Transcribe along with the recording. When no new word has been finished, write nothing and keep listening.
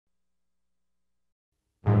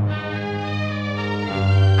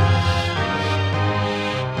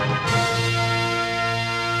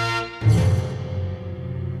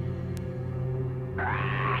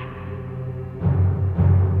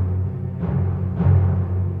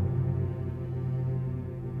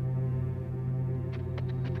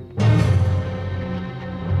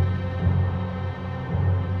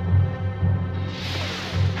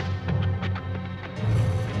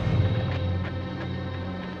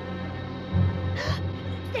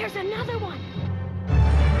There's another one!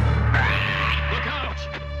 Look out!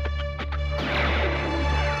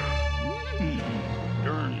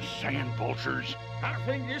 Darn sand vultures. I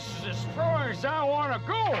think this is as far as I want to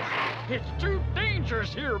go. It's too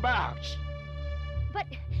dangerous hereabouts. But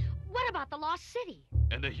what about the lost city?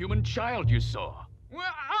 And the human child you saw. Well,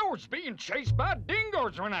 I was being chased by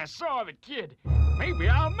dingoes when I saw the kid. Maybe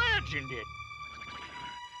I imagined it.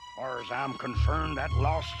 As far as I'm concerned, that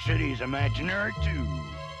lost city's imaginary, too.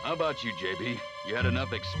 How about you, JB? You had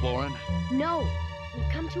enough exploring? No. We've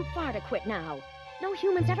come too far to quit now. No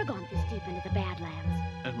human's ever gone this deep into the Badlands.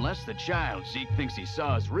 Unless the child Zeke thinks he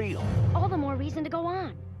saw is real. All the more reason to go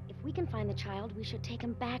on. If we can find the child, we should take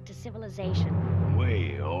him back to civilization.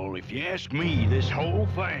 Well, if you ask me, this whole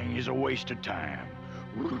thing is a waste of time.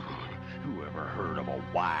 Who ever heard of a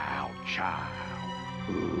wild child?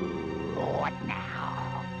 What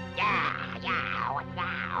now? Yeah, what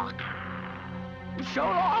now? So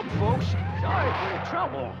long, folks. Sorry for the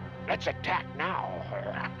trouble. Let's attack now.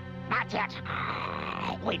 Not yet.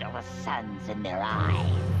 Wait till the sun's in their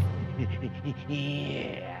eyes.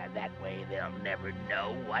 Yeah, that way they'll never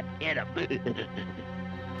know what hit them.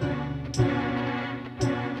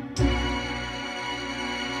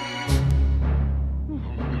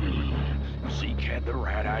 Zeke had the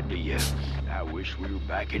right idea. I wish we were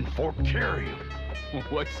back in Fort Kerium.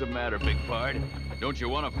 What's the matter, Big Pard? Don't you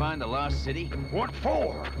want to find the lost city? What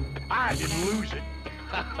for? I didn't lose it.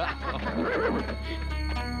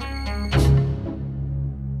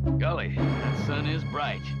 Golly, that sun is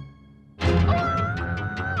bright.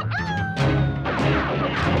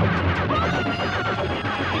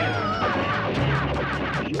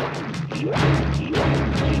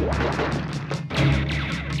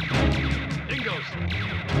 Dingoes!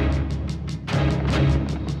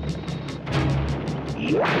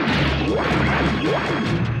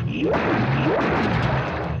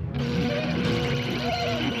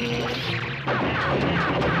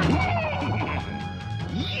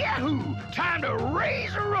 Yahoo! Time to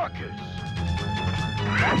raise a ruckus!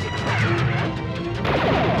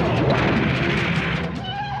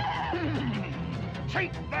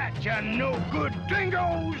 Take that, you no-good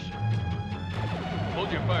dingoes!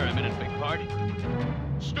 Hold your fire a minute, Big Pard.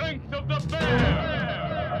 Strength of the bear!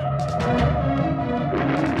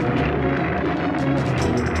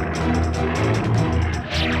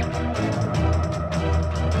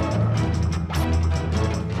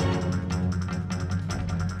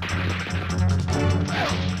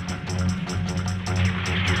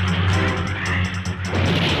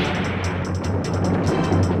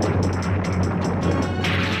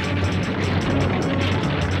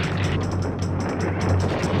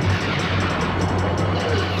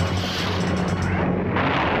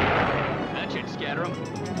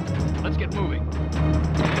 Let's get moving.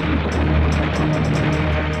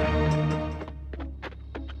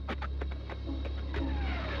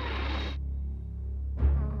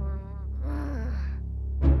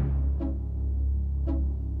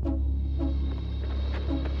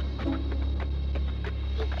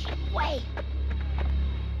 Wait.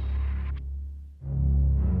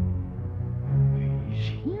 He's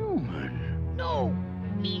human. No,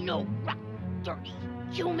 me no dirty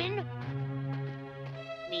human.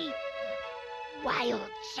 Me wild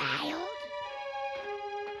child.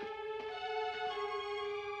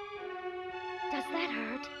 Does that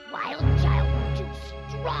hurt? Wild child too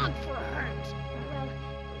strong for hurt. Well,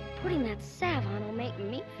 putting that salve on will make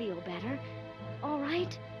me feel better. All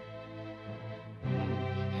right?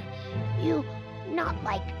 You not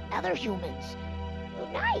like other humans.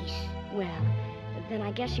 Nice. Well, then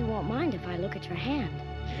I guess you won't mind if I look at your hand.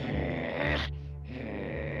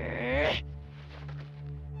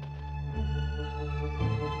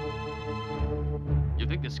 You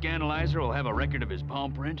think the scandalizer will have a record of his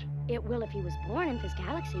palm print? It will if he was born in this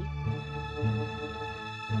galaxy.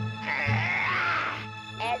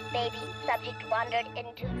 As baby, subject wandered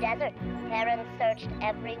into desert. Parents searched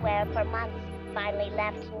everywhere for months. Finally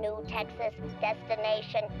left New Texas,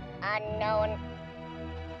 destination unknown.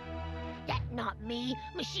 That not me.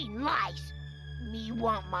 Machine lies. Me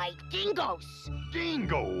want my dingoes.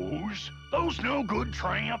 Dingoes? Those no-good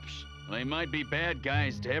tramps? They might be bad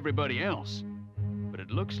guys to everybody else, but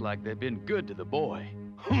it looks like they've been good to the boy.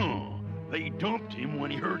 Huh. They dumped him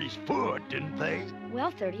when he hurt his foot, didn't they?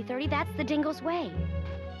 Well, 30-30, that's the dingo's way.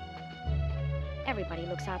 Everybody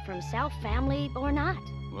looks out for himself, family or not.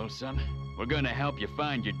 Well, son, we're gonna help you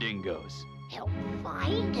find your dingoes. Help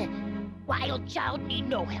find? Wild child need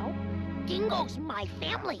no help. Dingoes my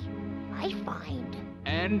family. I find.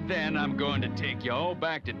 And then I'm going to take you all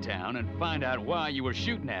back to town and find out why you were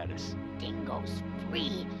shooting at us. Dingoes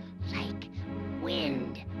free like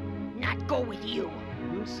wind. go with you.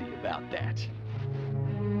 We'll see about that.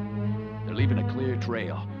 They're leaving a clear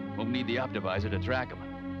trail. Won't need the optivisor to track them.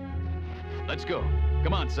 Let's go.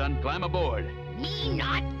 Come on, son. Climb aboard. Me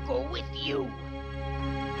not go with you.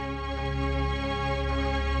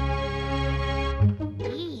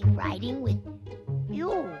 Me riding with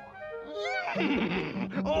you.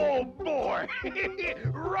 Oh, boy!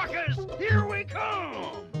 Ruckus, here we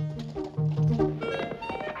come!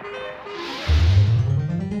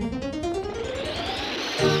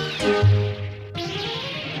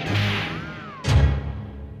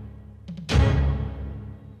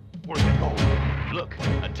 Where's it going? Look,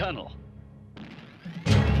 a tunnel.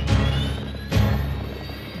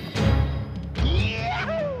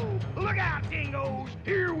 Yahoo! Look out, dingoes!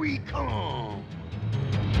 Here we come!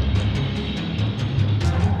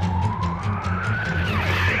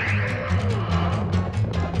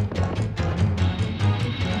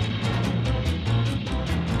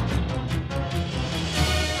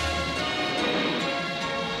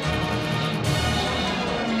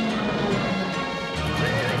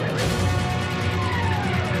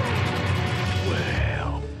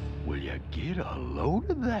 Well, will you get a load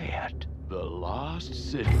of that? The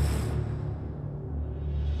Lost City.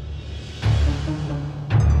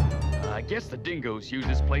 I guess the dingoes use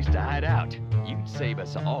this place to hide out. You'd save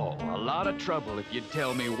us all a lot of trouble if you'd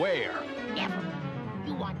tell me where. Never.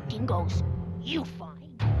 You want dingoes? You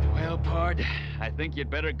find. Well, Pard, I think you'd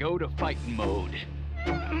better go to fighting mode.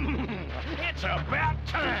 It's about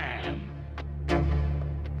time!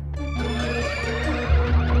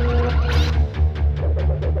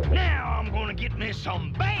 Now I'm gonna get me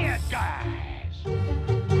some bad guys!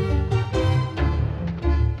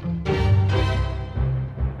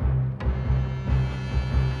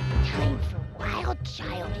 Time for Wild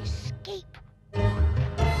Child escape. And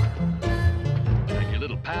your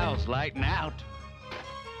little pal's lighting out.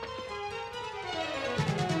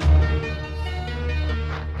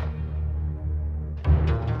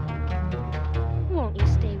 Won't you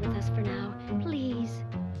stay with us for now, please?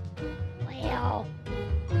 Well,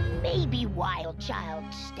 maybe Wild Child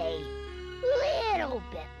stay a little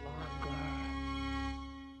bit longer.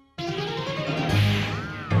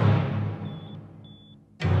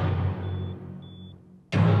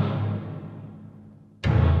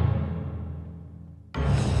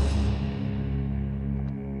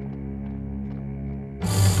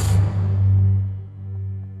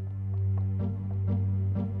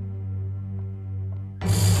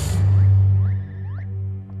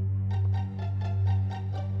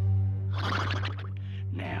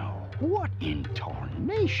 Now, what in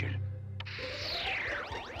tarnation?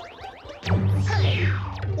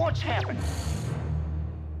 What's happening?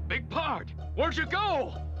 Big Pard, where'd you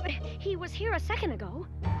go? But he was here a second ago.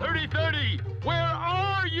 3030, where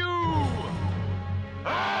are you?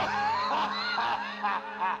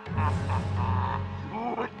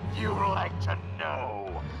 Would you like to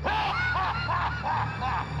know?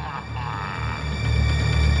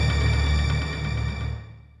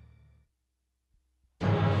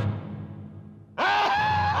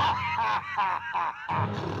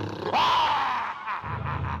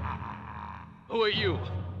 Who are you?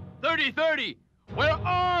 3030, where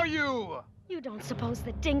are you? You don't suppose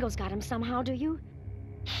the dingoes got him somehow, do you?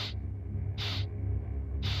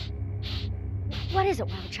 What is it,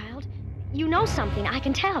 Wild Child? You know something, I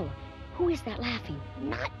can tell. Who is that laughing?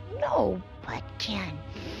 Not know, but can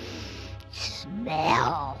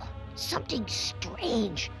smell something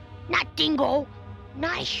strange. Not dingo,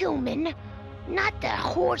 not human, not the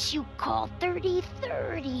horse you call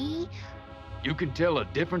 3030. You can tell a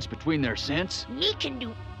difference between their scents? Me can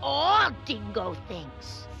do all dingo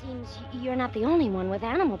things. Seems you're not the only one with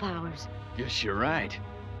animal powers. Guess you're right.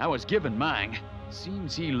 I was given mine.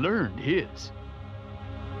 Seems he learned his.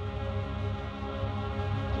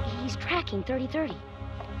 He's tracking 3030.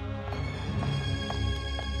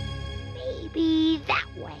 Maybe that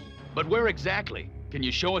way. But where exactly? Can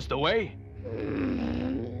you show us the way?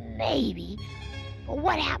 Maybe. But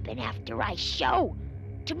what happened after I show?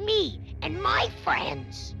 To me and my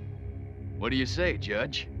friends. What do you say,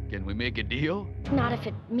 Judge? Can we make a deal? Not if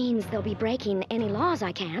it means they'll be breaking any laws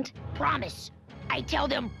I can't. Promise. I tell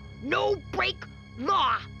them, no break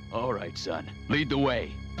law. All right, son. Lead the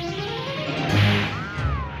way.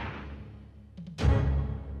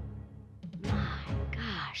 My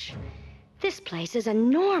gosh. This place is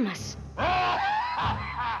enormous.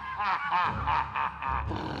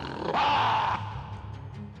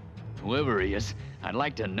 Whoever he is, I'd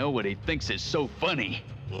like to know what he thinks is so funny.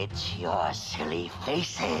 It's your silly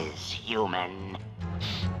faces, human.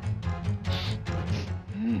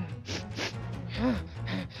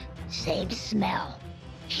 Same smell.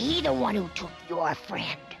 He the one who took your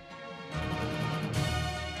friend.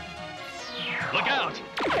 Look out!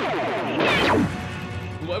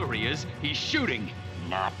 Whoever he is, he's shooting.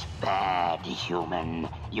 Not bad, human.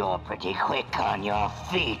 You're pretty quick on your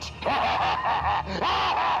feet.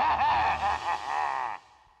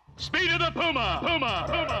 Speed of the puma! Puma!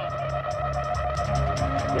 Puma!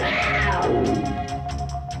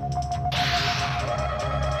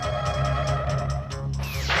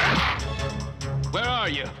 Where are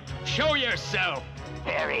you? Show yourself!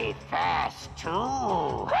 Very fast, too.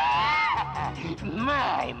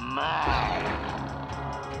 My.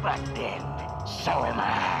 But then, so am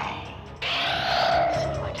I.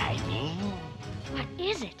 See what I mean? What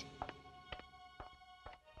is it?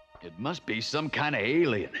 It must be some kind of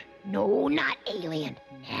alien. No, not alien.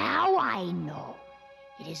 Now I know.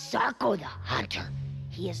 It is Zarko the Hunter.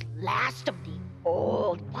 He is last of the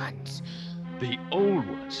old ones. The old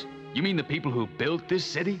ones? You mean the people who built this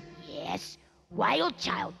city? Yes, Wild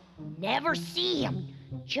Child. Never see him.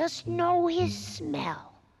 Just know his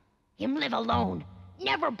smell. Him live alone.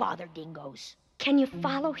 Never bother dingoes. Can you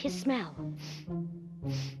follow his smell?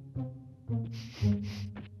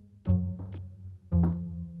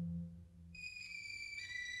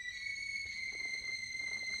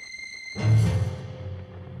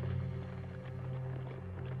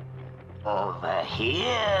 Over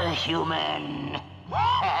here, human.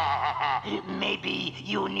 Maybe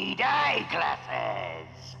you need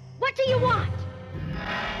eyeglasses. What do you want?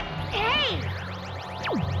 Hey!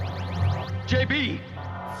 JB!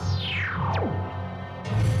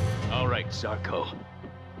 All right, Zarko.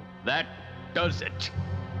 That does it.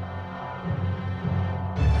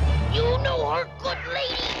 You know her, good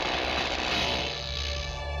lady.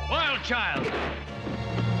 Wild Child!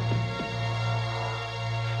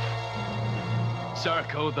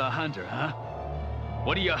 Zarko the Hunter, huh?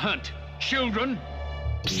 What do you hunt? Children?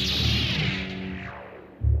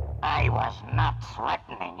 I was not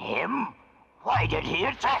threatening him. Why did he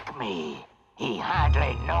attack me? He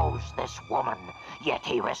hardly knows this woman, yet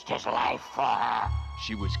he risked his life for her.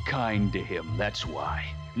 She was kind to him, that's why.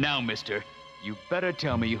 Now, mister, you better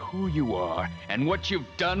tell me who you are and what you've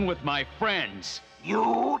done with my friends.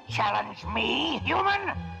 You challenge me,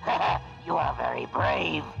 human? You are very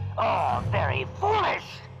brave, or very foolish.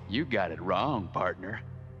 You got it wrong, partner.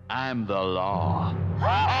 I'm the law.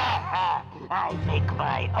 I make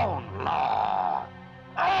my own law.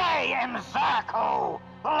 I am Zarko,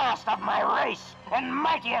 last of my race and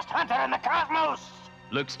mightiest hunter in the cosmos.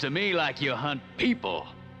 Looks to me like you hunt people.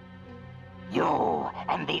 You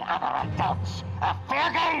and the other adults are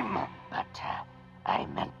fair game. But I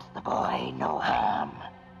meant the boy no harm.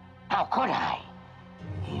 How could I?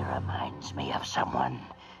 He reminds me of someone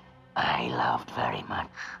I loved very much.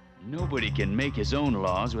 Nobody can make his own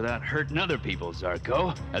laws without hurting other people,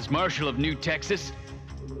 Zarko. As Marshal of New Texas,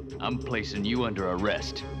 I'm placing you under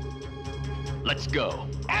arrest. Let's go.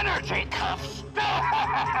 Energy cuffs!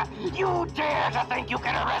 You dare to think you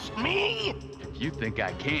can arrest me? If you think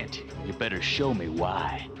I can't, you better show me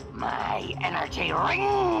why. My energy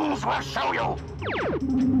rings will show you.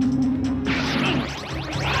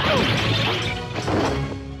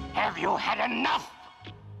 Have you had enough?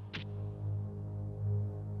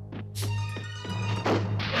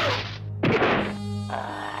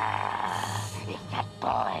 If that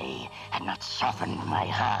boy had not softened my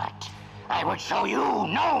heart, I would show you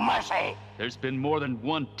no mercy. There's been more than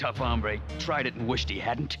one tough hombre tried it and wished he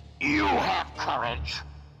hadn't. You have courage,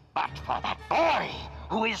 but for that boy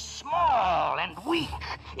who is small and weak,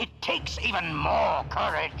 it takes even more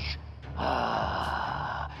courage.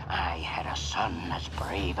 I had a son as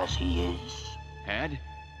brave as he is. Had?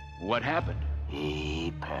 What happened?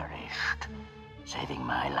 He perished, saving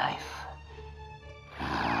my life.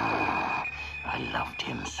 I loved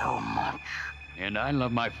him so much. And I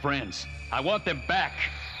love my friends. I want them back.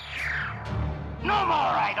 No more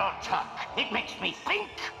idle talk. It makes me think.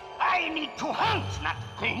 I need to hunt, not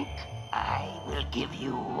think. I will give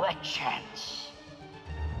you a chance.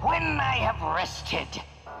 When I have rested,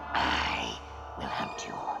 I will hunt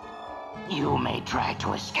you. You may try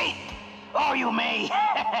to escape, or you may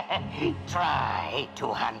try to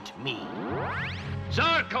hunt me.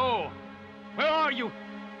 Zarko! Where are you?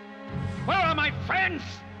 Where are my friends?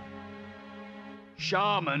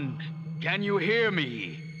 Shaman, can you hear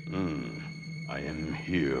me? I am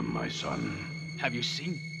here, my son. Have you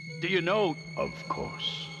seen? Do you know? Of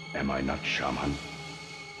course. Am I not shaman?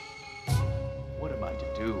 What am I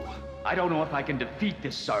to do? I don't know if I can defeat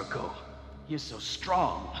this Zarko. He is so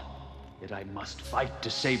strong. Yet I must fight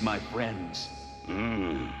to save my friends.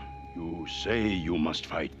 You say you must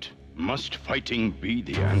fight. Must fighting be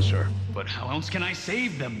the answer? But how else can I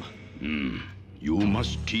save them? You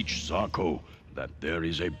must teach Zarko that there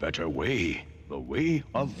is a better way. The way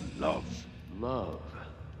of love. Love?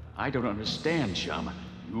 I don't understand, Shaman.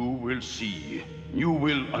 You will see. You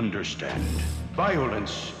will understand.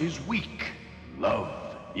 Violence is weak. Love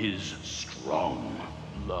is strong.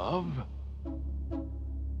 Love?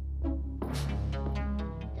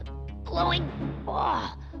 Glowing.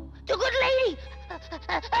 Oh, the good lady.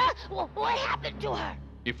 What happened to her?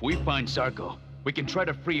 If we find Zarko, we can try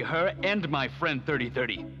to free her and my friend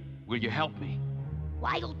 3030. Will you help me?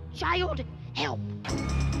 Wild child, help.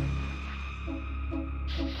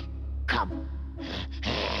 Come.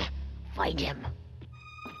 Find him.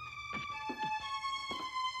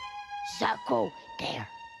 Zarko, there.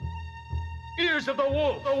 Ears of the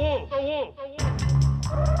wolf! The wolf! The wolf! The wolf!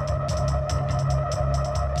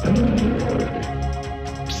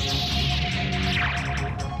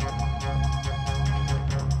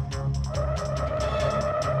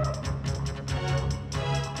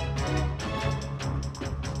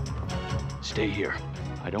 Stay here.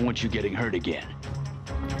 I don't want you getting hurt again.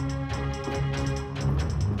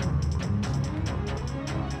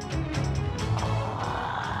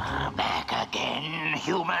 Back again,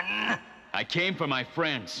 human? I came for my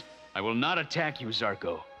friends. I will not attack you,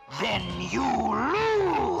 Zarko. Then you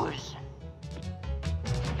lose!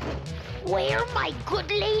 Where, my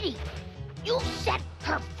good lady? You set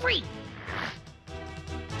her free.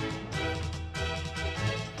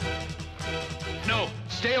 No,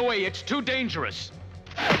 stay away. It's too dangerous.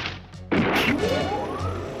 We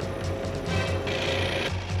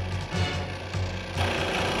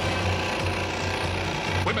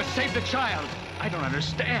must save the child. I don't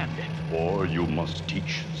understand. Or you must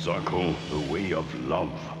teach Zarko the way of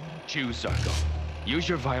love. Choose, Zarko. Use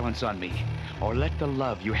your violence on me, or let the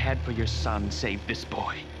love you had for your son save this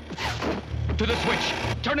boy. To the switch!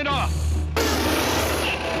 Turn it off!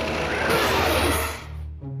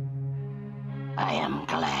 I am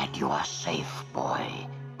glad you are safe, boy.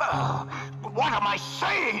 Oh, what am I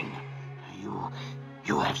saying?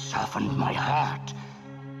 You have softened my heart.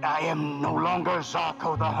 I am no longer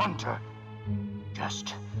Zarko the hunter.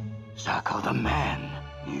 Just Zarko the man.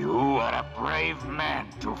 You are a brave man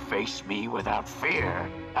to face me without fear.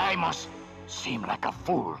 I must seem like a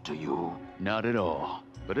fool to you. Not at all.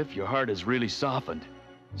 But if your heart is really softened,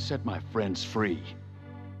 set my friends free.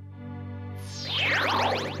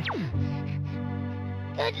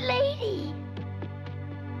 Good lady.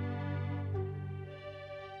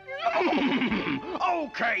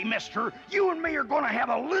 Okay, mister. You and me are gonna have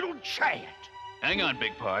a little chat. Hang on,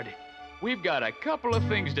 Big Pard. We've got a couple of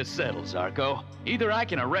things to settle, Zarko. Either I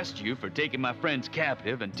can arrest you for taking my friends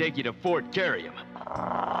captive and take you to Fort Kerium.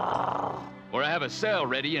 Or I have a cell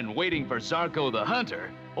ready and waiting for Zarko the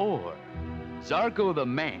hunter. Or Zarko the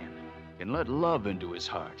man can let love into his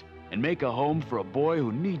heart and make a home for a boy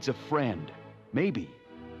who needs a friend. Maybe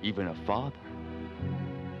even a father.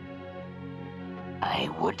 I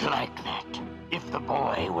would like that, if the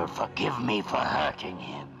boy will forgive me for hurting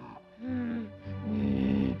him.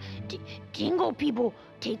 Dingo people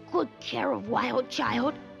take good care of Wild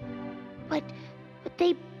Child, but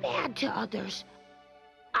they bad to others.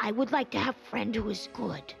 I would like to have a friend who is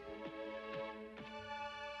good.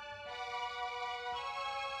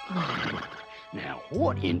 Now,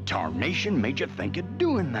 what in tarnation made you think of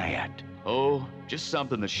doing that? Oh, just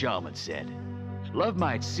something the shaman said. Love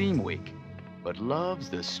might seem weak, but love's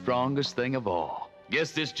the strongest thing of all.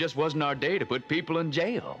 Guess this just wasn't our day to put people in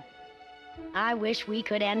jail. I wish we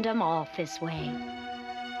could end them off this way.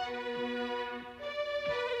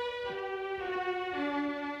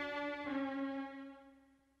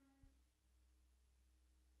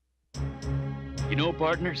 You know,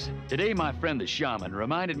 partners, today my friend the shaman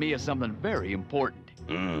reminded me of something very important.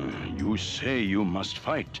 You say you must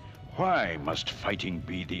fight. Why must fighting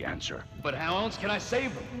be the answer? But how else can I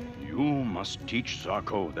save them? You must teach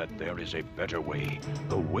Zarko that there is a better way.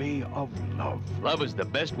 The way of love. Love is the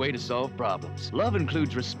best way to solve problems. Love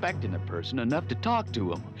includes respecting a person enough to talk to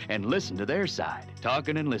them and listen to their side.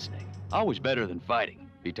 Talking and listening. Always better than fighting.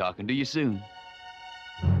 Be talking to you soon.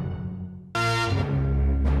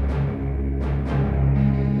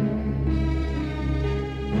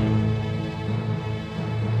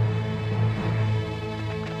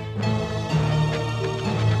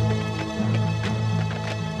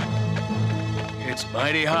 It's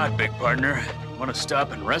mighty hot, big partner. Want to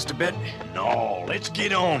stop and rest a bit? No, let's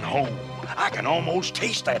get on home. I can almost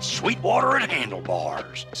taste that sweet water at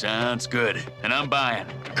handlebars. Sounds good. And I'm buying.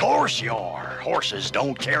 Of course you are. Horses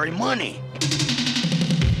don't carry money.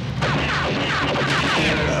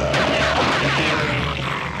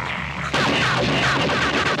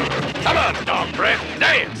 breath,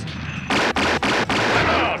 dance! Come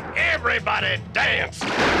on, everybody dance!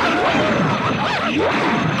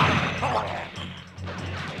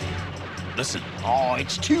 Listen. Oh,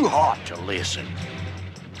 it's too hot to listen.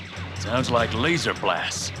 Sounds like laser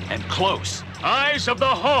blasts. And close. Eyes of the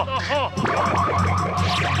hawk!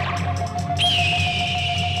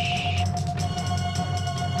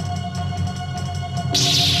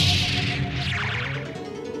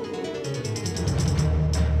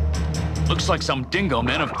 Looks like some dingo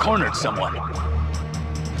men have cornered someone.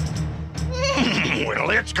 Well,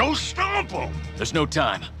 let's go stomp them. There's no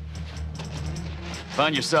time.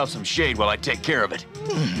 Find yourself some shade while I take care of it.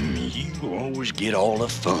 You always get all the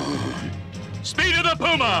fun. Speed of the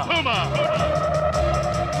puma!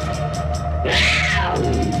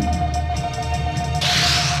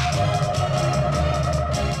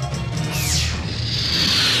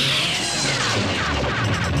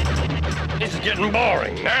 This is getting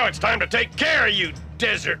boring. Now it's time to take care of you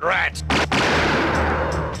desert rats.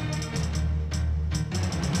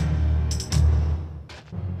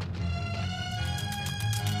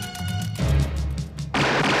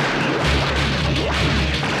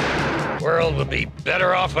 World would be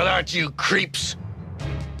better off without you creeps.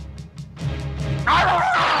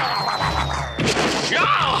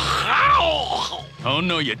 Oh,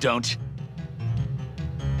 no, you don't.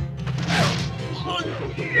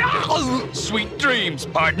 Sweet dreams,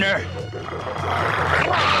 partner.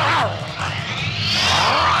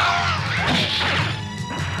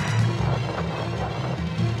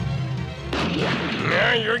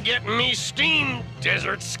 Now you're getting me steamed,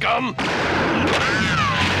 desert scum.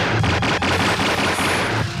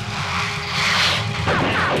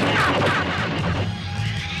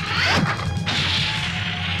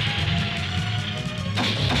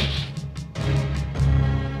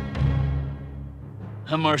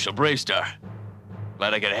 I'm Marshal BraveStarr.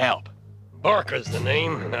 Glad I could help. Barker's the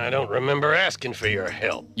name, and I don't remember asking for your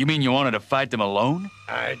help. You mean you wanted to fight them alone?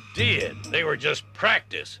 I did. They were just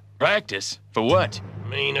practice. Practice? For what?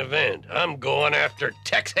 Main event. I'm going after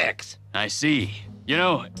Tex Hex. I see. You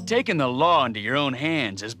know, taking the law into your own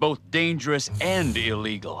hands is both dangerous and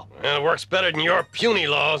illegal. Well, it works better than your puny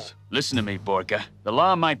laws. Listen to me, Borka. The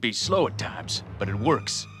law might be slow at times, but it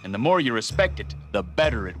works. And the more you respect it, the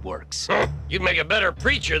better it works. Huh? You'd make a better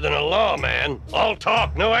preacher than a lawman. All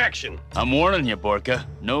talk, no action. I'm warning you, Borka.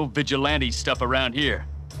 No vigilante stuff around here.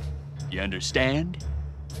 You understand?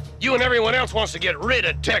 You and everyone else wants to get rid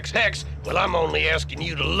of Tex Hex. Well, I'm only asking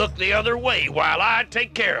you to look the other way while I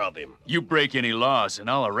take care of him. You break any laws and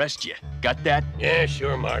I'll arrest you. Got that? Yeah,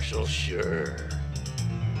 sure, Marshal, sure.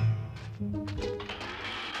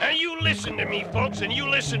 Now you listen to me, folks, and you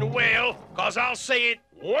listen well, cause I'll say it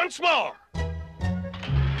once more.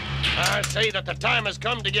 I say that the time has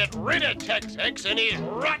come to get rid of Tex Hex and his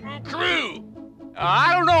rotten crew.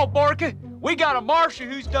 I don't know, Borka. We got a marshal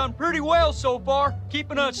who's done pretty well so far,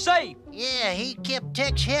 keeping us safe. Yeah, he kept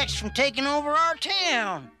Tex Hex from taking over our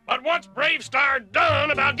town. But what's BraveStarr done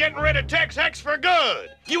about getting rid of Tex Hex for good?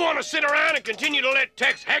 You want to sit around and continue to let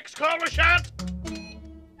Tex Hex call the shots?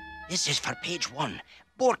 This is for page 1.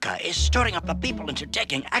 Borka is stirring up the people into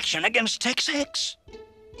taking action against Tex Hex.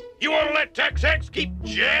 You want to let Tex Hex keep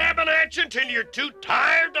jabbing at you until you're too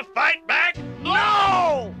tired to fight back?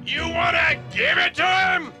 No! You want to give it to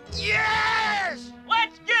him? Yes!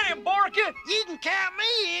 Let's get him, Borka! You can count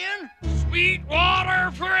me in. Sweet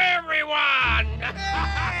water for everyone!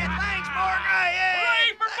 Hey, thanks, Borka!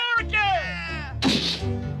 Hooray for Borka!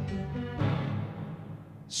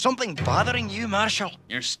 Something bothering you, Marshal?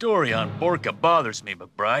 Your story on Borka bothers me,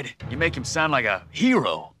 McBride. You make him sound like a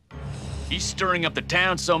hero. He's stirring up the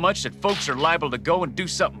town so much that folks are liable to go and do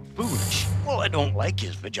something foolish. Well, I don't like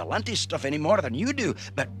his vigilante stuff any more than you do,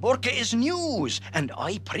 but Borka is news, and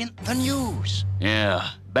I print the news.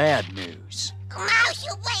 Yeah, bad news.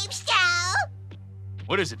 Marshal BraveStarr!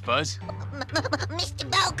 What is it, Fuzz? Mr.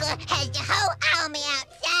 Borka has the whole army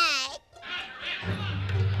outside.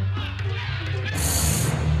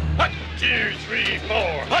 1, 2, 3,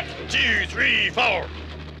 4. 1, 2, 3, 4.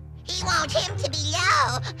 He wants him to be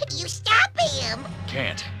low. You stop him.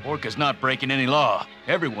 Can't. Borka's not breaking any law.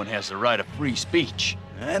 Everyone has the right of free speech.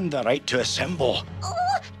 And the right to assemble.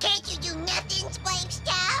 Oh, can't you do nothing,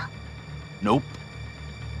 BraveStarr? Nope.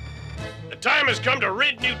 The time has come to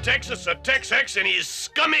rid New Texas of Tex Hex and his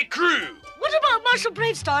scummy crew. What about Marshal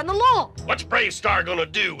BraveStarr and the law? What's BraveStarr gonna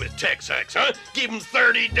do with Tex Hex, huh? Give him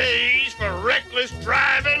 30 days for reckless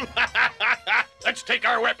driving? Let's take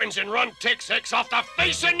our weapons and run Tex Hex off the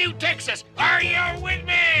face of New Texas. Are you with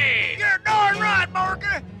me? You're darn right,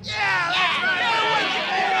 Borka. Yeah, that's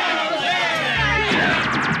right.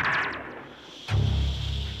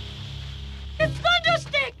 It's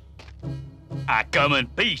I come in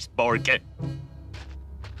peace, Borka.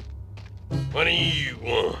 What do you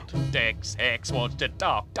want? Tex Hex wants to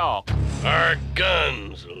talk. Our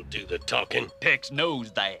guns will do the talking. Tex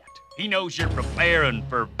knows that. He knows you're preparing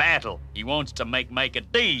for battle. He wants to make a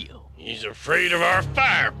deal. He's afraid of our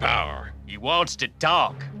firepower. He wants to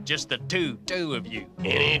talk. Just the two of you.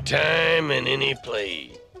 Anytime and any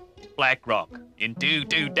place. Black Rock, in 2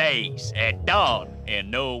 days, at dawn, and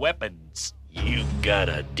no weapons. You got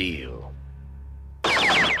a deal.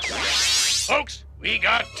 Folks, we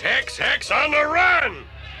got Tex Hex on the run!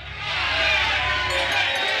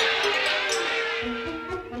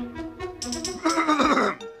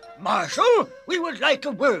 Marshal, we would like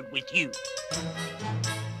a word with you.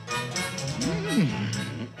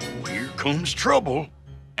 Here comes trouble.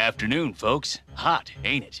 Afternoon, folks. Hot,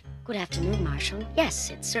 ain't it? Good afternoon, Marshal.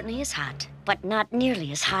 Yes, it certainly is hot. But not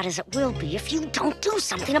nearly as hot as it will be if you don't do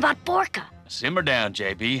something about Borka. Simmer down,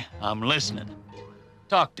 JB. I'm listening.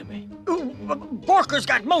 Talk to me. Borka's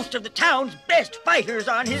got most of the town's best fighters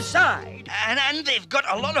on his side. And they've got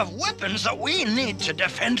a lot of weapons that we need to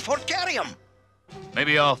defend Fort Kerium.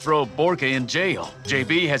 Maybe I'll throw Borka in jail.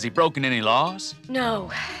 JB, has he broken any laws?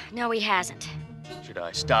 No, he hasn't. Should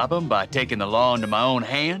I stop him by taking the law into my own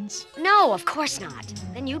hands? No, of course not.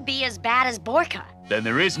 Then you'd be as bad as Borka. Then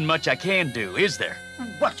there isn't much I can do, is there?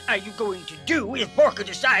 What are you going to do if Borka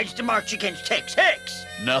decides to march against Tex Hex?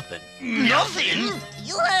 Nothing. Nothing?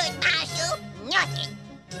 You heard, Marshal. Nothing.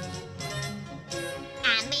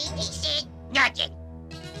 I mean, he said nothing.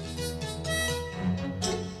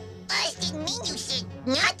 I didn't mean you said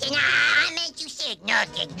nothing. I meant you said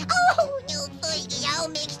nothing. Oh, no fun. Get all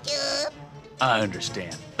mixed up. I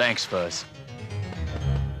understand. Thanks, Fuzz.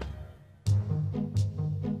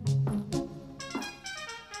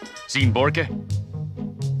 Seen Borka?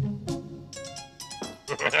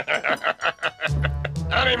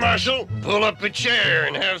 Howdy, Marshal. Pull up a chair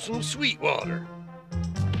and have some sweet water.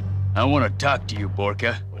 I want to talk to you,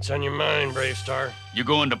 Borka. What's on your mind, BraveStarr? You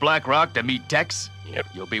going to Black Rock to meet Tex? Yep.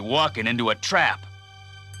 You'll be walking into a trap.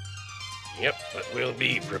 Yep, but we'll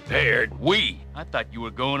be prepared. I thought you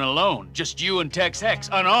were going alone. Just you and Tex Hex,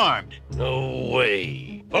 unarmed. No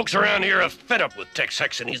way. Folks around here are fed up with Tex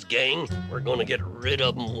Hex and his gang. We're gonna get rid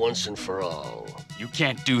of them once and for all. You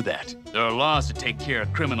can't do that. There are laws to take care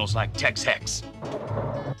of criminals like Tex Hex.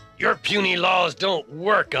 Your puny laws don't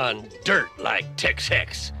work on dirt like Tex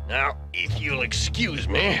Hex. Now, if you'll excuse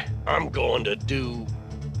me, I'm going to do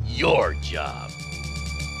your job.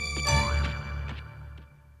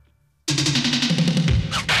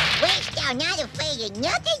 BraveStarr not afraid of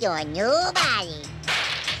nothing or nobody.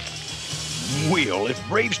 Well, if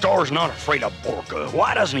BraveStarr's not afraid of Borka,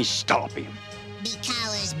 why doesn't he stop him?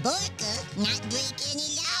 Because Borka not break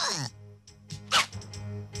any law.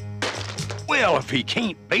 Well, if he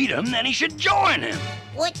can't beat him, then he should join him.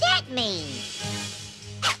 What that mean?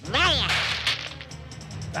 Right.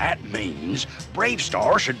 That means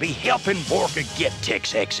BraveStarr should be helping Borka get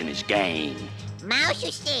Tex Hex and his gang.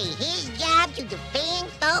 Marshal say his job to defend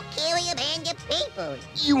Fort Kerium and the people.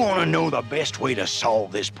 You want to know the best way to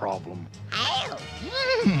solve this problem? How?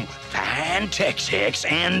 Find Tex Hex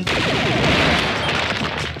and...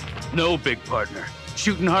 No, big partner.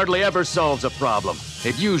 Shooting hardly ever solves a problem.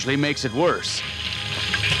 It usually makes it worse.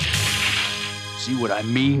 See what I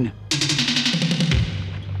mean?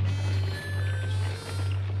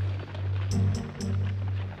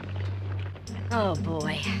 Oh,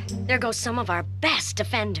 boy. There goes some of our best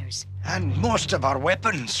defenders. And most of our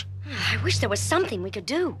weapons. I wish there was something we could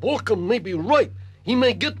do. Borka may be right. He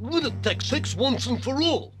may get rid of Tex Hex once and for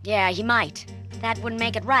all. Yeah, he might. That wouldn't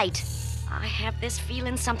make it right. I have this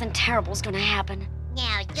feeling something terrible's gonna happen.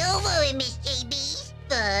 Now, don't worry, Miss J.B.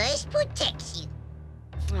 Fuzz protects you.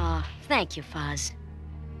 Oh, thank you, Fuzz.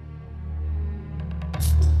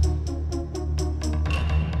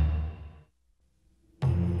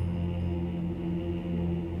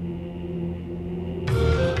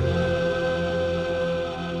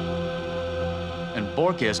 And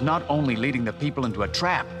Borka is not only leading the people into a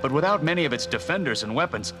trap, but without many of its defenders and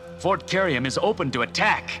weapons, Fort Kerium is open to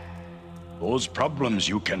attack. Those problems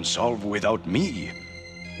you can solve without me.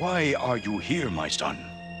 Why are you here, my son?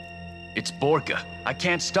 It's Borka. I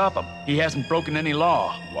can't stop him. He hasn't broken any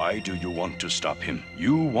law. Why do you want to stop him?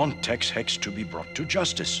 You want Tex Hex to be brought to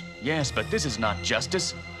justice. Yes, but this is not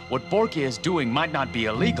justice. What Borka is doing might not be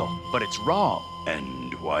illegal, but it's wrong.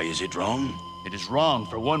 And why is it wrong? It is wrong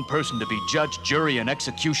for one person to be judge, jury, and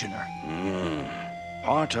executioner.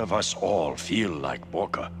 Part of us all feel like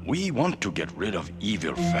Borka. We want to get rid of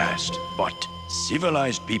evil fast, but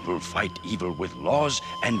civilized people fight evil with laws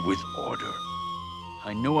and with order.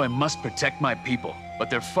 I know I must protect my people, but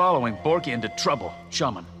they're following Borka into trouble.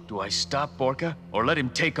 Shaman, do I stop Borka or let him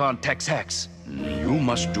take on Tex Hex? You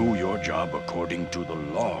must do your job according to the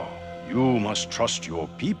law. You must trust your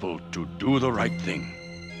people to do the right thing.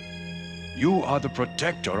 You are the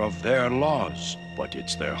protector of their laws, but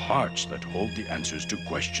it's their hearts that hold the answers to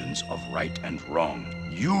questions of right and wrong.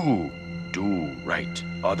 You do right.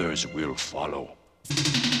 Others will follow.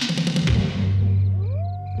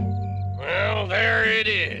 Well, there it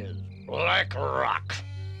is. Black Rock.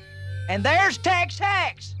 And there's Tex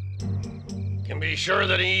Hex. Can be sure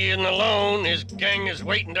that he isn't alone. His gang is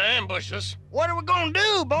waiting to ambush us. What are we gonna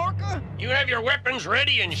do, Borka? You have your weapons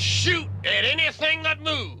ready and shoot at anything that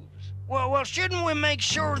moves. Well, shouldn't we make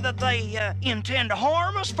sure that they intend to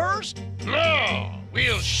harm us first? No,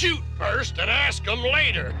 we'll shoot first and ask them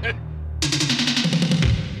later.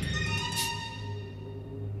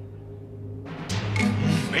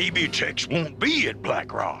 Maybe Tex won't be at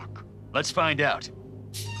Black Rock. Let's find out.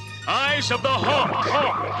 Eyes of the Hawk!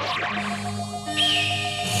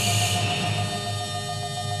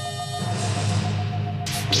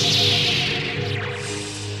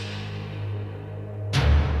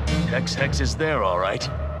 Tex Hex is there, all right.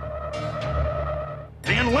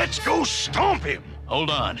 Then let's go stomp him. Hold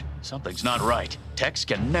on. Something's not right. Tex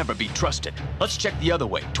can never be trusted. Let's check the other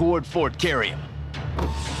way, toward Fort Kerium.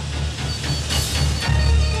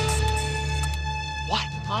 What?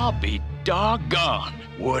 I'll be doggone.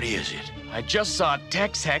 What is it? I just saw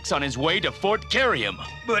Tex Hex on his way to Fort Kerium.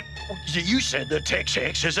 But you said the Tex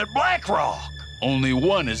Hex is at Black Rock. Only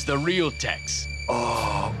one is the real Tex.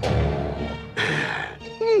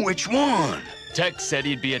 Which one? Tex said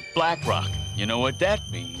he'd be at Black Rock. You know what that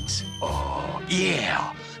means? Oh,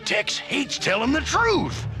 yeah. Tex hates telling the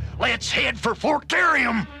truth. Let's head for Fort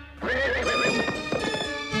Kerium.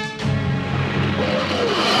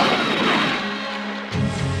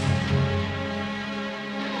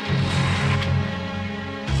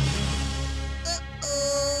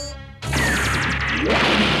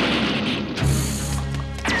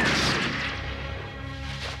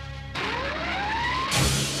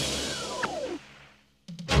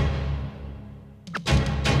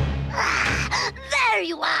 There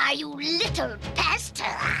you are, you little pest.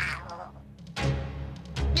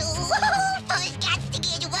 First got to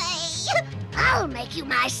get away. I'll make you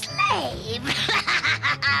my slave.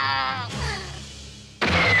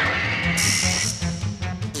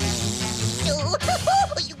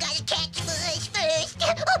 You gotta catch Fuzz first.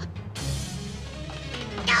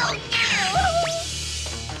 No.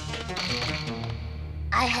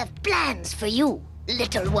 I have plans for you,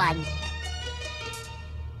 little one.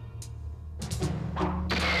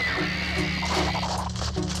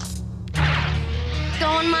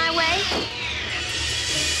 Going my way?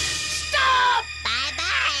 Stop!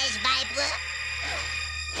 Bye-byes, Viper.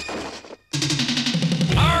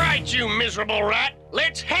 All right, you miserable rat.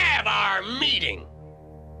 Let's have our meeting.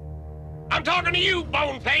 I'm talking to you,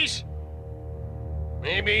 Boneface.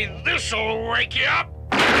 Maybe this'll wake you up.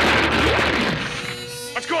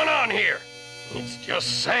 What's going on here? It's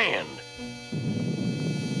just sand.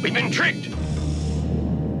 We've been tricked.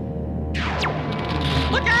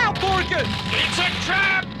 Look out, Borka! It's a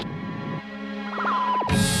trap!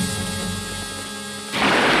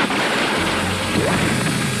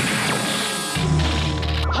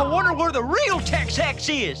 I wonder where the real Tex Hex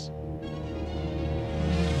is.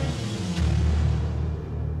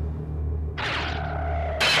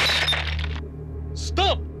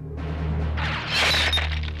 Stop!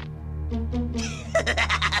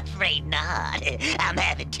 Afraid not. I'm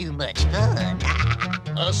having too much fun.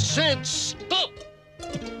 I said stop!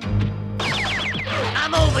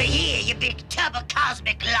 I'm over here, you big tub of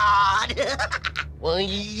cosmic lord. Why,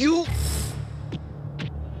 you...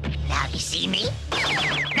 Now you see me?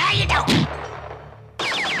 Now you don't.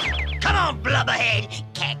 Come on, blubberhead.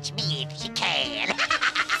 Catch me if you can.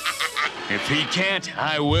 If he can't,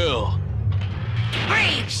 I will.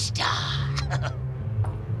 BraveStarr.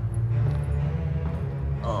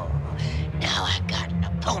 Oh, now I got an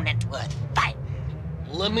opponent worth fighting.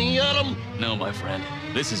 Let me at him. No, my friend.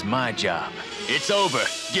 This is my job. It's over.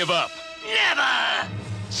 Give up. Never!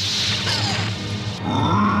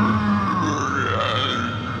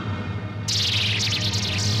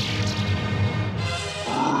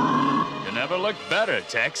 You never looked better,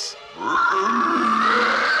 Tex. I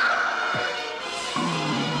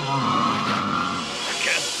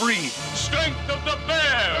can't breathe. Strength of the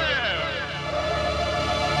bear!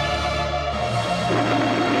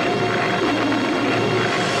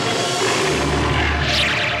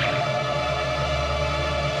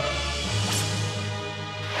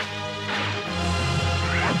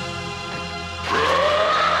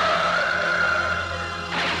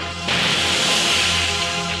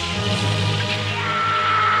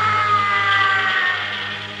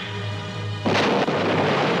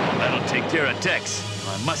 Tex.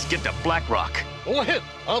 I must get to Black Rock. Go ahead.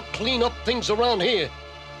 I'll clean up things around here.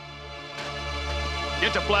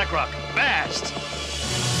 Get to Black Rock, fast!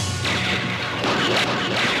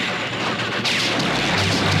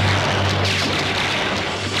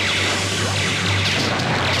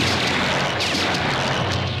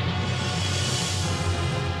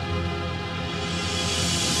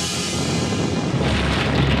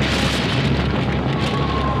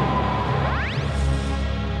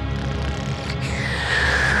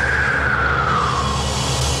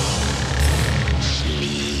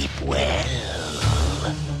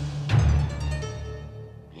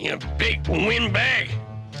 You big windbag.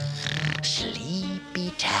 Sleepy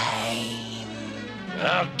time.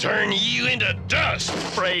 I'll turn you into dust.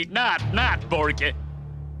 Afraid not, Borky.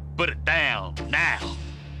 Put it down, now.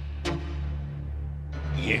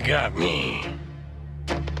 You got me.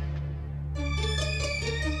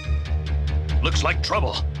 Looks like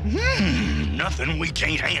trouble. Nothing we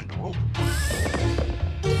can't handle.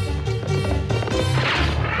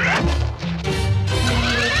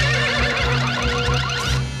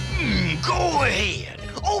 Go ahead.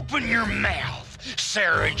 Open your mouth.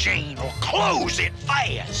 Sarah Jane will close it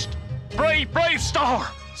fast. BraveStarr!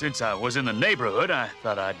 Since I was in the neighborhood, I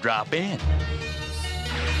thought I'd drop in.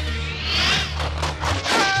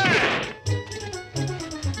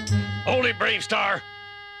 Hold it, BraveStarr.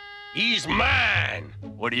 He's mine.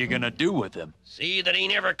 What are you gonna do with him? See that he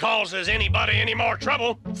never causes anybody any more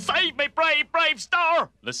trouble. Save me, BraveStarr!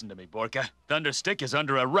 Listen to me, Borka. Thunderstick is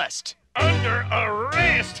under arrest. Under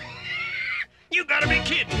arrest? You gotta be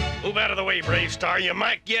kidding. Move out of the way, BraveStarr. You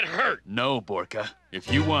might get hurt. No, Borka. If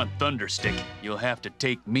you want Thunderstick, you'll have to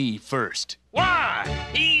take me first. Why?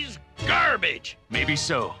 He's garbage. Maybe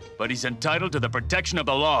so, but he's entitled to the protection of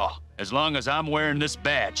the law. As long as I'm wearing this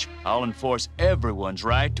badge, I'll enforce everyone's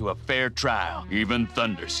right to a fair trial, even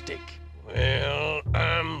Thunderstick. Well,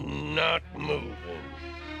 I'm not moving.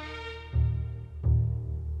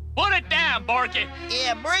 Put it down, Borky!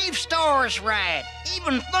 Yeah, BraveStarr's right.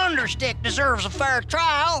 Even Thunderstick deserves a fair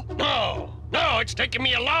trial. No, it's taken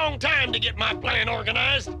me a long time to get my plan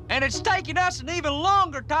organized. And it's taking us an even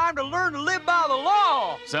longer time to learn to live by the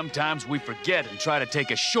law. Sometimes we forget and try to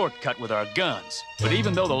take a shortcut with our guns. But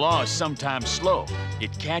even though the law is sometimes slow,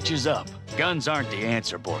 it catches up. Guns aren't the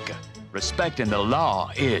answer, Borka. Respecting the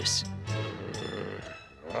law is.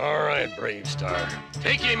 All right, BraveStarr.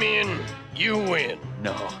 Take him in, you win.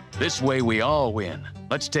 No, this way we all win.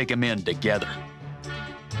 Let's take him in together.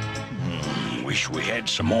 Wish we had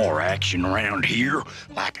some more action around here,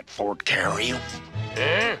 like at Fort Kerium.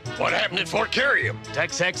 Eh? What happened at Fort Kerium?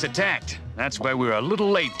 Tex-Hex attacked. That's why we were a little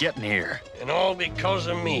late getting here. And all because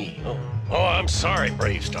of me. Oh, I'm sorry,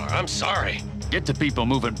 BraveStarr. I'm sorry. Get the people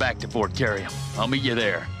moving back to Fort Kerium. I'll meet you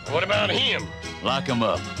there. What about him? Lock him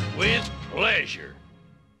up. With pleasure.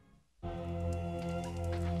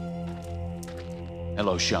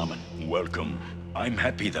 Hello, Shaman. Welcome. I'm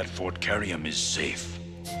happy that Fort Kerium is safe.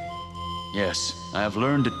 Yes, I have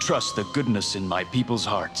learned to trust the goodness in my people's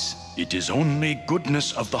hearts. It is only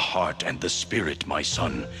goodness of the heart and the spirit, my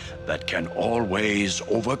son, that can always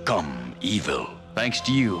overcome evil. Thanks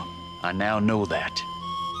to you, I now know that.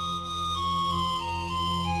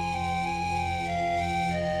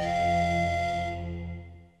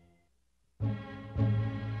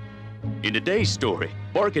 In today's story,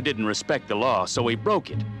 Borka didn't respect the law, so he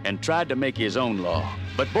broke it and tried to make his own law.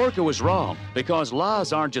 But Borka was wrong, because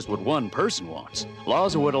laws aren't just what one person wants.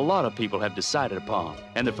 Laws are what a lot of people have decided upon,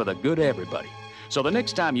 and they're for the good of everybody. So the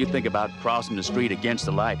next time you think about crossing the street against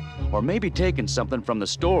the light, or maybe taking something from the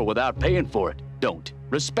store without paying for it, don't.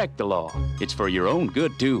 Respect the law. It's for your own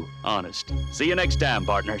good, too. Honest. See you next time,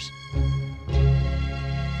 partners.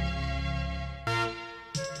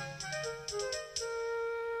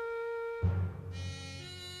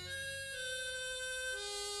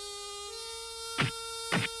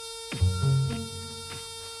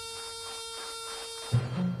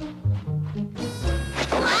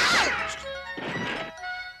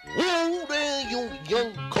 Whoa there, you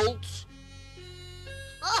young colts.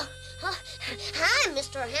 Hi,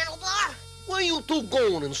 Mr. Handlebar. Where you two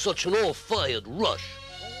going in such an all-fired rush?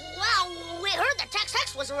 Well, we heard that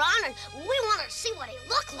Tex-Hex was around, and we wanted to see what he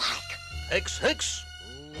looked like. Hex?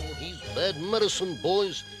 Oh, he's bad medicine,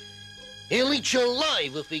 boys. He'll eat you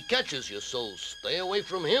alive if he catches you, so stay away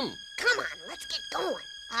from him. Come on, let's get going.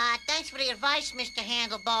 Thanks for the advice, Mr.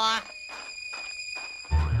 Handlebar.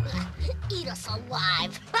 Eat us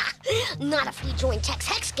alive. Not if we join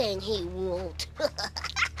Tex-Hex gang, he won't.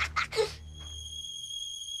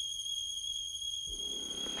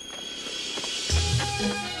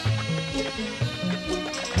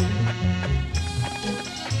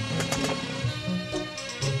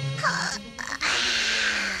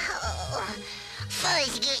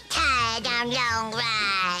 Furs get tired on long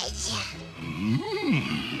rides.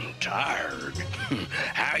 Tired?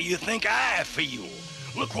 How you think I feel?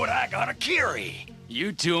 Look what I gotta carry.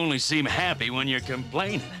 You two only seem happy when you're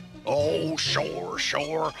complaining. Oh,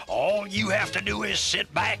 sure. All you have to do is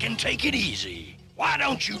sit back and take it easy. Why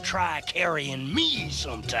don't you try carrying me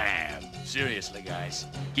sometime? Seriously, guys,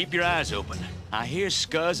 keep your eyes open. I hear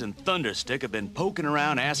Scuzz and Thunderstick have been poking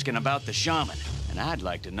around asking about the shaman, and I'd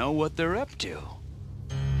like to know what they're up to.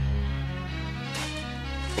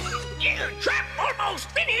 Trap almost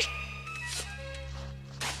finished.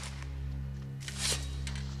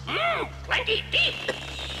 Plenty deep.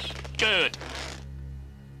 Good.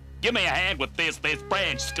 Give me a hand with this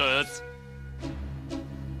branch, Scuzz.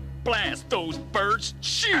 Blast those birds.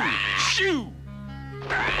 Shoo! Shoo!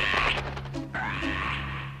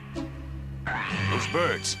 Those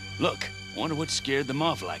birds. Look, wonder what scared them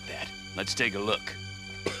off like that. Let's take a look.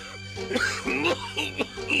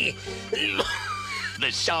 The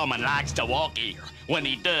shaman likes to walk here. When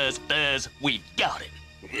he does, we got him.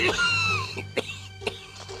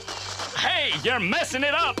 Hey, you're messing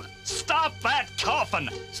it up! Stop that coughing!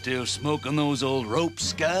 Still smoking those old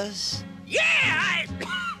ropes, Scuzz? Yeah,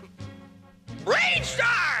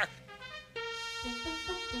 BraveStarr!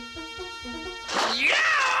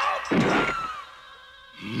 Yeah!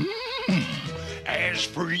 As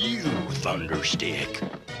for you, Thunderstick.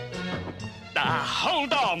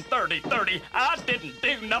 Hold on, 30-30. I didn't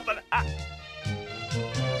do nothing.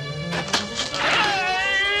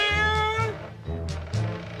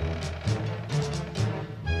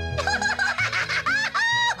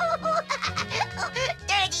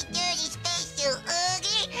 Dirty space so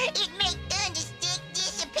ugly, it makes Thunderstick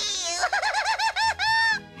disappear.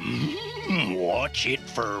 Watch it,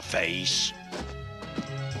 Furface.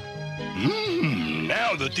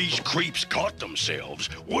 Now that these creeps caught themselves,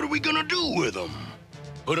 what are we gonna do with them?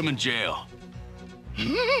 Put them in jail.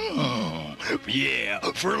 Yeah,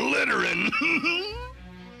 for littering.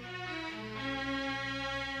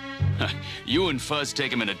 You and Fuzz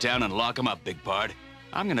take him into town and lock him up, Big Pard.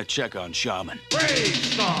 I'm gonna check on Shaman.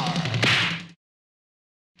 BraveStarr!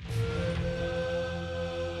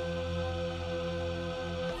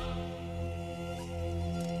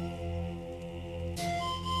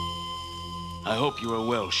 I hope you are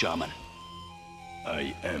well, Shaman.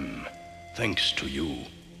 I am, thanks to you.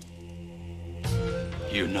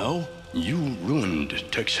 You know? You ruined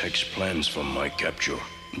Tex-Hex's plans for my capture,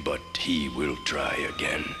 but he will try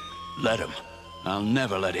again. Let him. I'll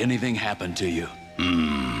never let anything happen to you.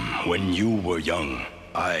 When you were young,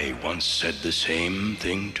 I once said the same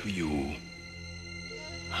thing to you.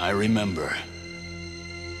 I remember.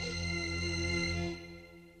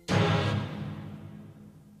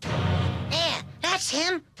 Yeah, that's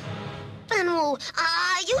him. Benwu,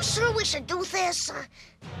 are you sure we should do this?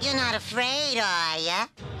 You're not afraid, are ya?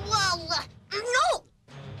 Well, no!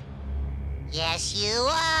 Yes, you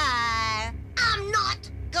are. I'm not.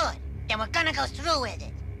 Good. Then we're gonna go through with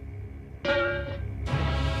it.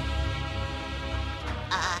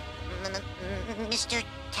 Mr.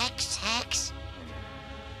 Tex-Hex?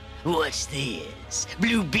 What's this?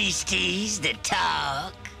 Blue beasties that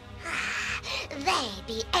talk? They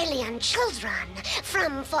be alien children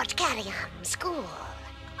from Fort Kerium School.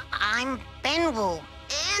 I'm Benwu.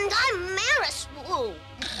 And I'm Mariswu.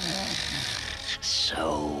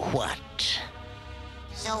 So what?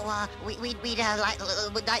 So,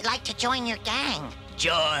 we'd like to join your gang.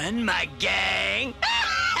 Join my gang?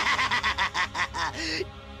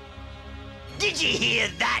 Did you hear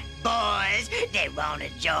that, boys? They want to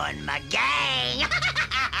join my gang.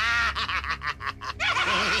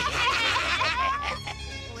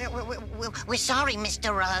 We're sorry,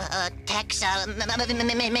 Mr. Tex,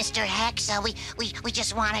 Mr. Hex. We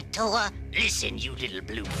just wanted to, Listen, you little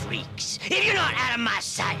blue freaks. If you're not out of my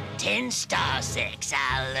sight in 10 star sex,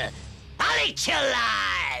 I'll eat you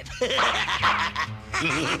alive.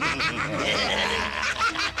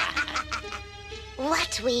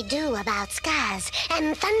 What we do about Scuzz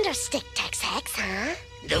and Thunderstick, Tex-Hex, huh?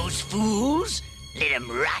 Those fools? Let them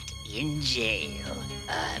rot in jail.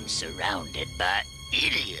 I'm surrounded by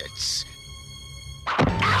idiots.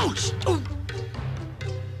 Ouch! Oh.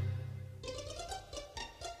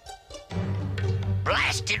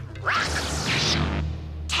 Blasted rock!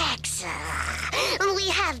 Tex, we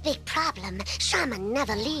have big problem. Shaman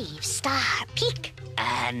never leaves Star Peak.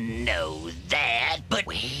 I know that, but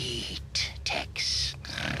wait, Tex.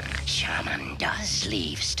 Shaman does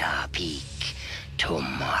leave Star Peak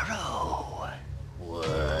tomorrow.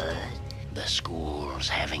 What? The school's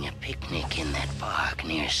having a picnic in that park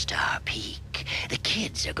near Star Peak. The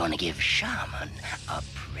kids are gonna give Shaman a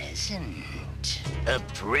present. A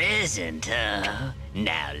present, huh?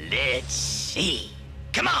 Now let's see.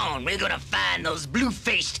 Come on, we're gonna find those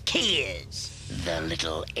blue-faced kids. The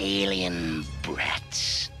little alien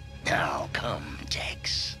brats. Now come,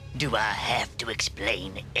 Tex. Do I have to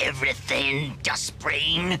explain everything,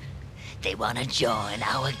 Dustbrain? They wanna join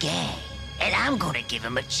our gang, and I'm gonna give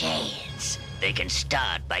them a chance. They can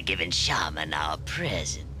start by giving Shaman our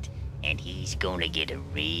present, and he's gonna get a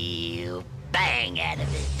real bang out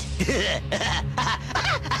of it.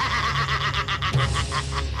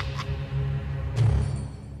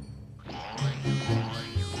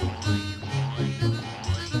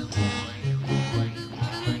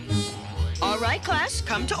 All right, class,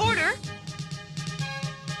 come to order.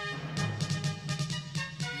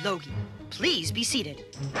 Logie, please be seated.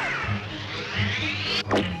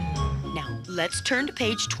 Now, let's turn to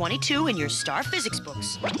page 22 in your Star Physics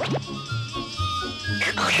books.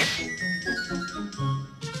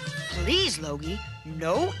 Please, Logie,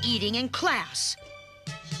 no eating in class.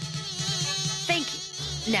 Thank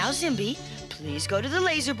you. Now, Zimby, please go to the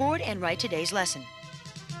laser board and write today's lesson.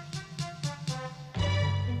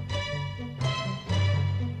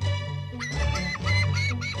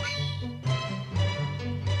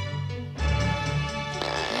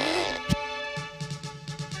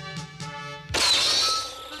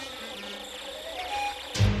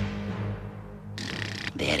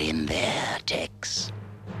 They're in there, Tex.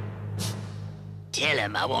 Tell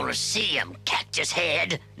him I want to see him, Cactus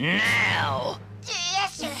Head, now!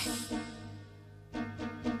 Yes, sir.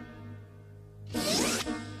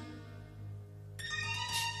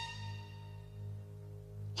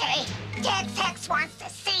 Hey, Tex wants to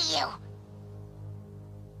see you.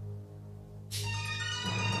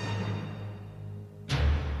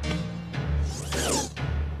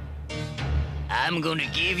 I'm gonna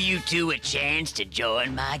give you two a chance to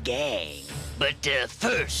join my gang. But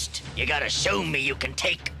first, you gotta show me you can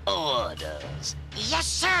take orders. Yes,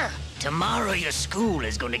 sir. Tomorrow your school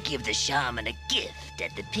is gonna give the shaman a gift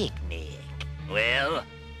at the picnic. Well,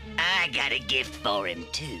 I got a gift for him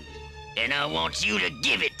too. And I want you to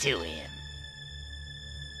give it to him.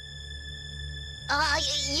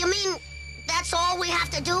 You mean that's all we have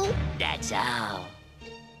to do? That's all.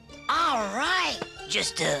 All right.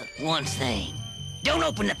 Just one thing. Don't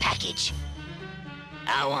open the package.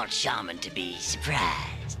 I want Shaman to be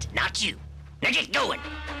surprised, not you. Now get going.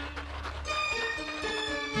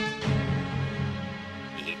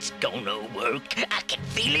 It's gonna work. I can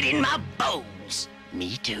feel it in my bones.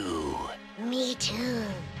 Me too. Me too.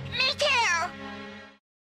 Me too.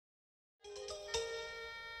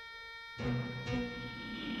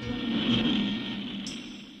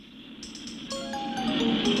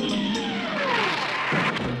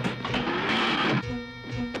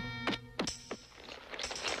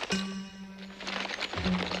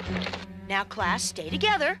 Now, class, stay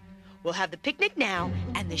together. We'll have the picnic now,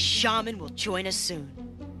 and the shaman will join us soon.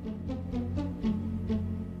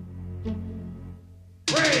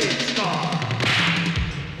 BraveStarr!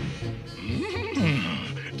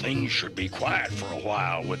 Things should be quiet for a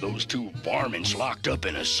while with those two varmints locked up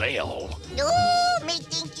in a cell. No, me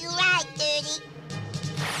think you're right, Dirty.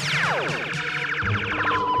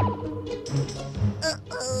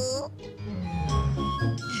 Uh-oh.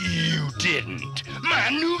 You didn't. My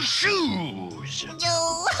new shoes!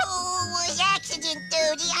 No, was accident,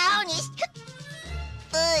 Dirty, honest.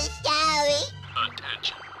 Oh, sorry.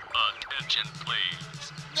 Attention. Attention,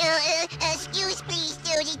 please. Excuse please,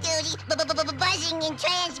 Dirty. Buzzing in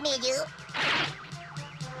transmitter.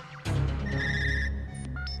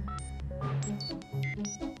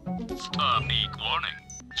 Star Peak warning.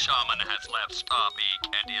 Shaman has left Star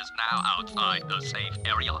Peak and is now outside the safe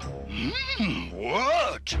area.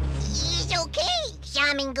 What? It's okay.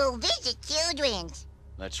 Shaman go visit children's.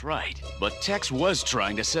 That's right. But Tex was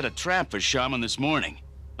trying to set a trap for Shaman this morning.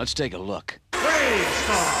 Let's take a look.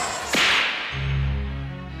 BraveStarr!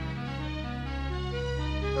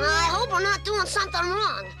 I hope we're not doing something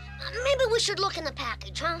wrong. Maybe we should look in the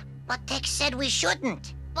package, huh? But Tex said we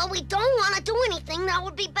shouldn't. But we don't want to do anything that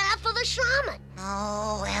would be bad for the shaman.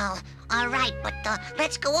 Oh, well, all right, but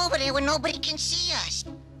let's go over there where nobody can see us.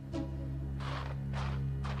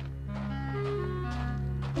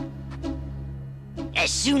 As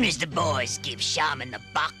soon as the boys give Shaman the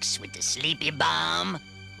box with the sleepy bomb,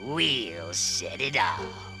 we'll set it off.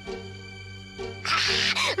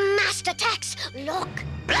 Master Tex, look.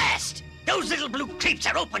 Blast! Those little blue creeps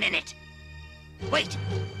are opening it. Wait.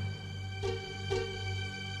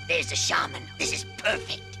 There's the shaman. This is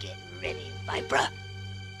perfect. Get ready, Viper.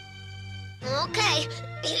 Okay,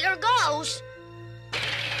 here goes.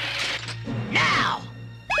 Now!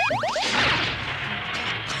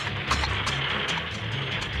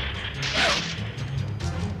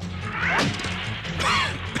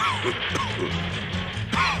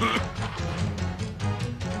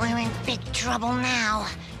 We're in big trouble now.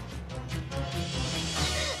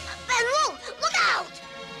 Benwu, look out!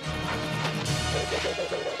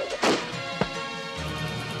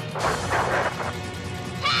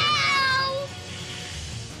 Help!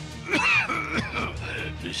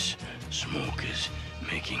 This smoke is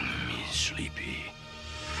making me sleepy.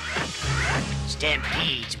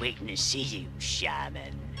 Stampede's waiting to see you,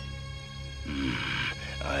 Shaman.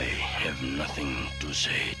 I have nothing to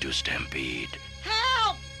say to Stampede.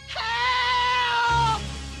 Help! Help!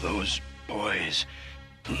 Those boys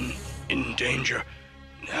in danger.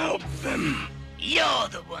 Help them. You're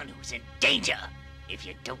the one who's in danger if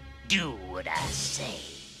you don't do what I say.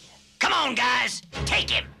 Come on, guys, take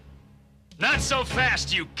him. Not so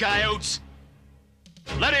fast, you coyotes.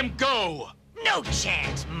 Let him go. No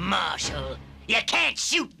chance, Marshal. You can't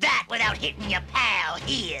shoot that without hitting your pal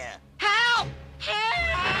here. Help!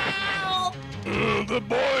 Help! The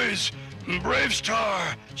boys!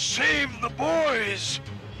 BraveStarr! Save the boys!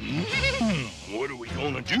 What are we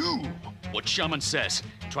gonna do? What Shaman says.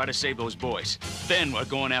 Try to save those boys. Then we're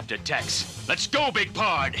going after Tex. Let's go, Big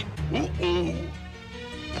Pard! Uh-oh.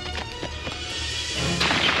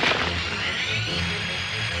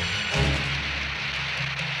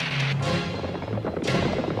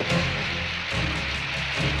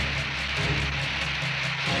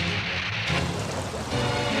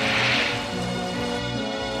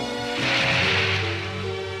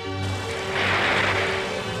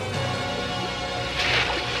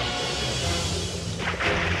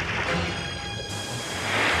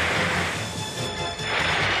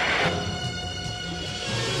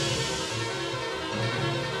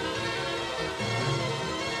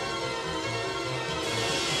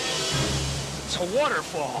 It's a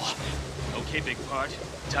waterfall. Okay, Big Pard.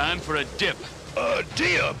 Time for a dip. A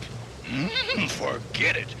dip?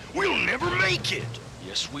 Forget it. We'll never make it.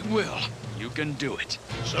 Yes, we will. You can do it.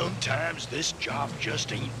 Sometimes this job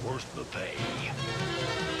just ain't worth the pay.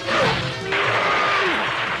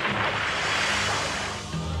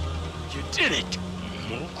 You did it.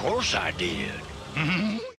 Well, of course I did.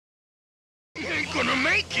 You ain't gonna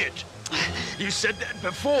make it. You said that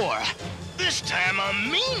before. This time I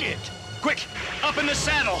mean it. Quick, up in the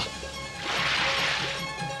saddle.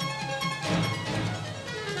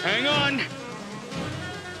 Hang on.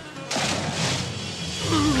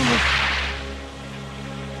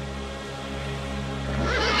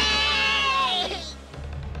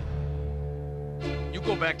 You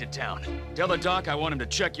go back to town. Tell the doc I want him to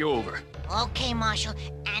check you over. Okay, Marshal,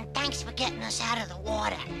 and thanks for getting us out of the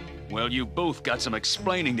water. Well, you both got some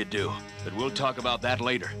explaining to do, but we'll talk about that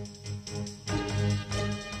later.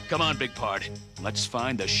 Come on, Big Pard. Let's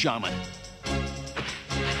find the shaman.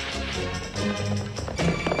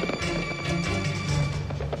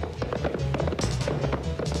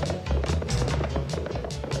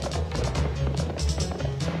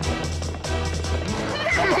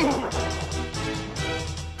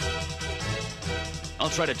 I'll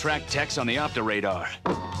try to track Tex on the optoradar.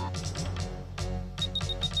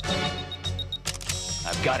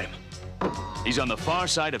 I've got him. He's on the far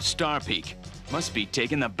side of Star Peak. Must be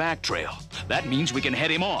taking the back trail. That means we can head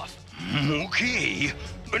him off. Okay,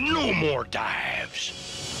 but no more dives.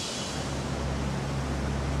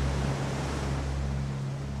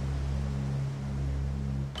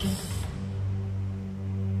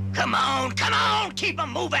 Come on! Keep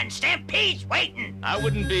 'em moving! Stampede's waiting! I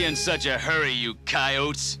wouldn't be in such a hurry, you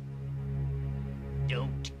coyotes.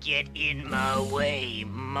 Don't get in my way,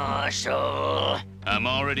 Marshal. I'm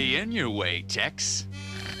already in your way, Tex.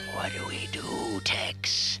 What do we do,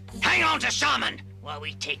 Tex? Hang on to Shaman while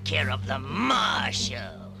we take care of the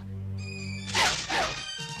Marshal.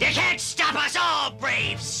 You can't stop us all,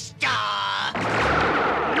 BraveStarr!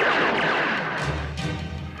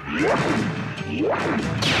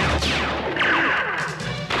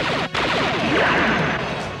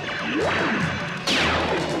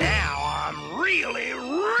 Now I'm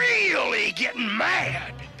really getting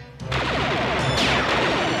mad.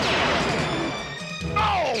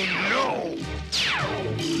 Oh, no!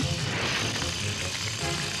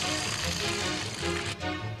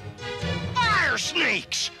 Fire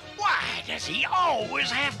snakes! Why does he always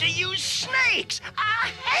have to use snakes? I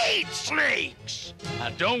hate snakes!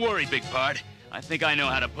 Don't worry, Big Pard. I think I know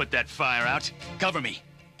how to put that fire out. Cover me.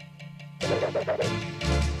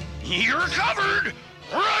 You're covered!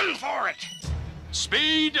 Run for it!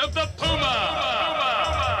 Speed of the puma!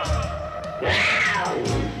 There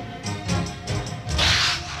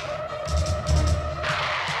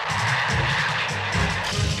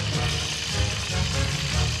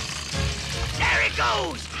he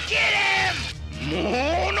goes! Get him!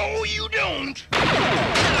 Oh, no, you don't.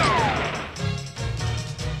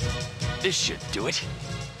 This should do it.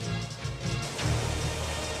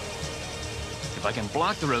 If I can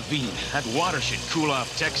block the ravine, that water should cool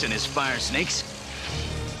off Tex and his fire snakes.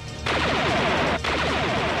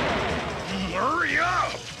 Hurry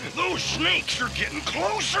up! Those snakes are getting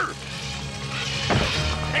closer.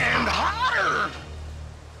 And hotter.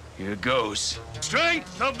 Here goes.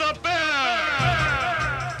 Strength of the bear!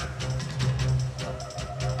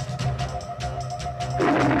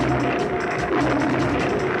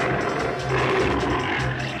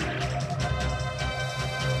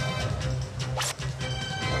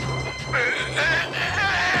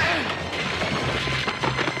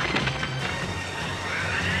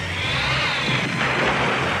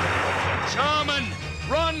 Shaman,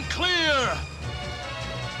 run clear!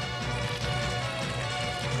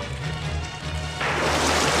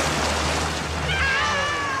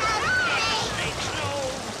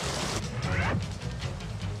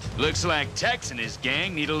 Looks like Tex and his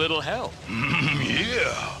gang need a little help.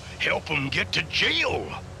 Yeah, help them get to jail.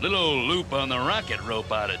 Little loop on the rocket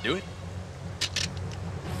rope ought to do it.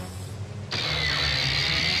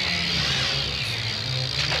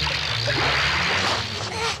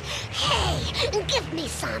 Hey, give me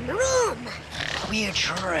some room. We're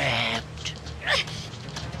trapped.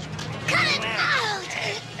 Cut it out!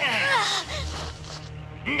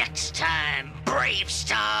 Next time,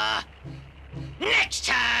 BraveStarr. Next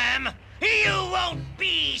time, you won't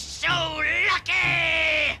be so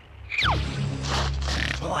lucky!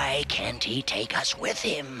 Why can't he take us with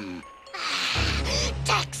him?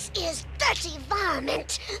 Tex is dirty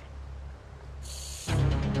varmint.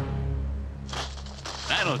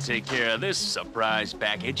 That'll take care of this surprise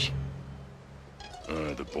package.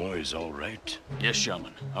 The boys all right? Yes,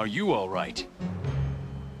 Shaman. Are you all right?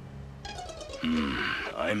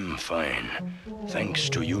 I'm fine. Thanks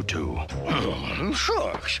to you two.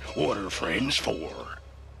 Shucks, what are friends for?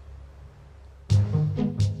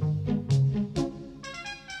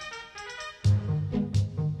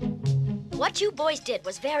 What you boys did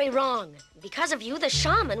was very wrong. Because of you, the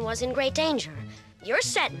shaman was in great danger. Your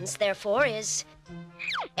sentence, therefore, is...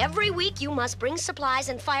 every week you must bring supplies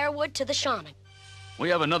and firewood to the shaman. We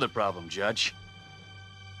have another problem, Judge.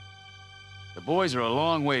 The boys are a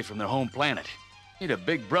long way from their home planet. Need a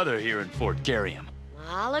big brother here in Fort Kerium.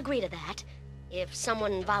 I'll agree to that, if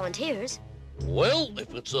someone volunteers. Well,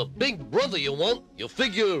 if it's a big brother you want, you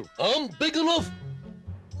figure I'm big enough?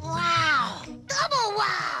 Wow! Double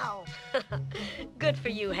wow! Good for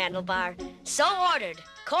you, Handlebar. So ordered.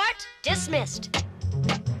 Court dismissed.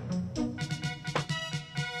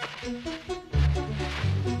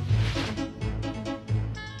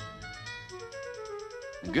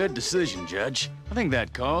 Good decision, Judge. I think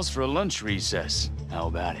that calls for a lunch recess. How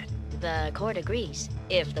about it? The court agrees,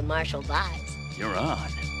 if the marshal buys. You're on.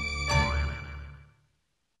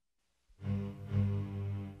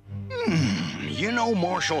 You know,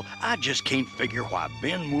 Marshal, I just can't figure why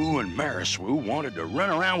Ben Wu and Maris Wu wanted to run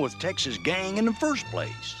around with Tex's gang in the first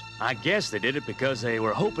place. I guess they did it because they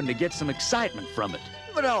were hoping to get some excitement from it.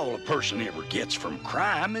 But all a person ever gets from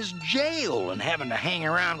crime is jail and having to hang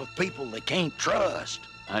around with people they can't trust.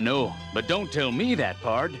 I know, but don't tell me that,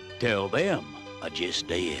 Pard. Tell them. I just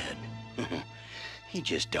did. He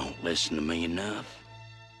just don't listen to me enough.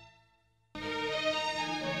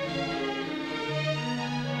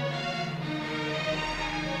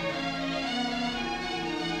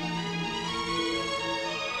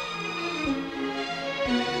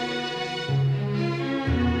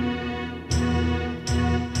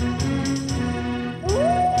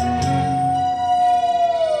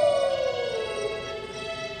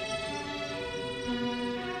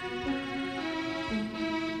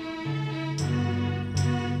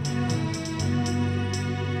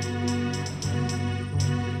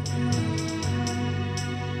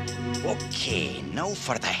 Okay, now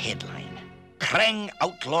for the headline. Krang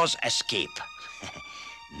Outlaws Escape.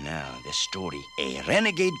 Now, the story. A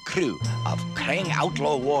renegade crew of Krang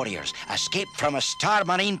Outlaw warriors escaped from a Star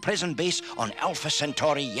Marine prison base on Alpha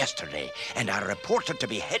Centauri yesterday and are reported to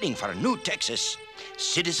be heading for New Texas.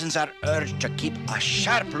 Citizens are urged to keep a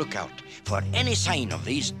sharp lookout for any sign of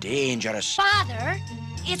these dangerous... Father,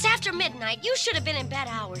 it's after midnight. You should have been in bed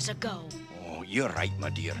hours ago. Oh, you're right, my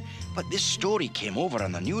dear. But this story came over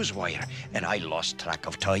on the newswire, and I lost track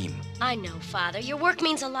of time. I know, Father. Your work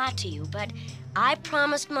means a lot to you, but I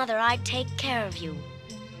promised Mother I'd take care of you.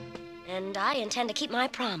 And I intend to keep my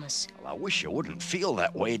promise. Well, I wish you wouldn't feel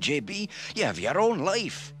that way, J.B. You have your own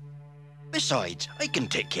life. Besides, I can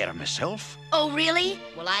take care of myself. Oh, really?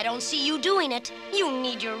 Well, I don't see you doing it. You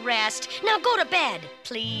need your rest. Now go to bed,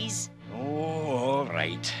 please. Oh, all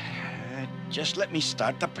right. Just let me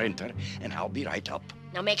start the printer, and I'll be right up.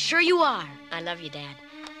 Now make sure you are. I love you, Dad.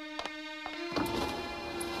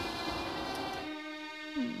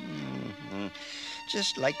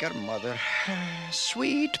 Just like her mother.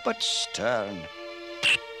 Sweet but stern.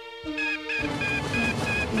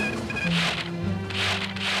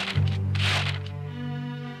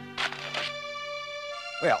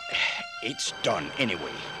 Well, it's done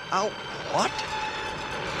anyway. What?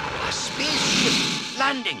 A spaceship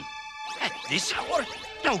landing at this hour?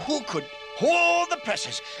 Now who could... Hold the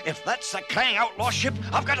presses. If that's the Krang Outlaw ship,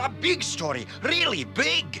 I've got a big story. Really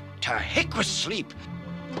big. To heck with sleep.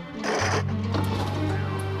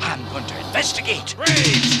 I'm going to investigate.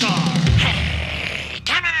 BraveStarr!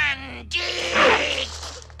 Come on, dig!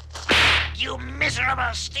 You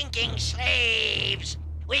miserable, stinking slaves!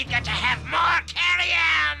 We've got to have more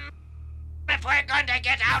kerium if we're going to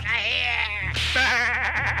get out of here!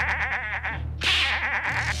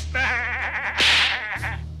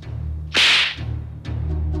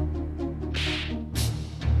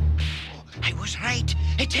 I was right.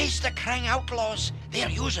 It is the Krang Outlaws. They're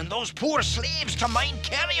using those poor slaves to mine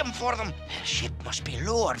kerium for them. Their ship must be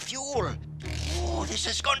low on fuel. Oh, this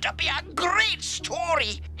is going to be a great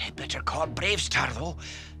story. I better call BraveStarr, though.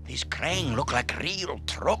 These Krang look like real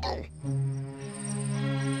trouble.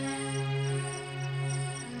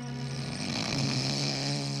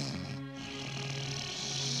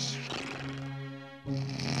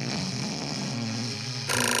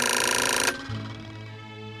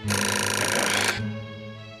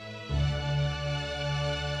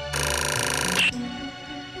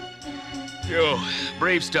 Yo,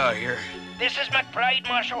 BraveStarr here. This is McBride,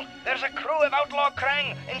 Marshal. There's a crew of outlaw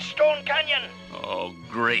Krang in Stone Canyon. Oh,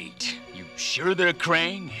 great. You sure they're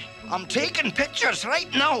Krang? I'm taking pictures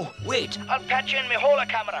right now. Wait. I'll patch you in my Hola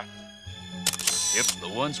camera. Yep, the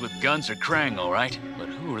ones with guns are Krang, all right. But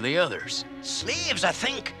who are the others? Slaves, I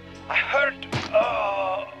think. I heard...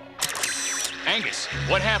 Angus,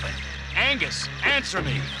 what happened? Angus, answer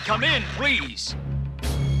me. Come in, please.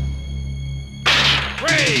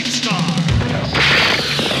 BraveStarr!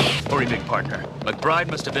 Hurry, big partner. McBride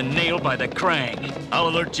must have been nailed by the Krang. I'll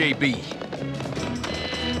alert J.B.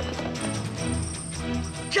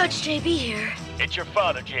 Judge J.B. here. It's your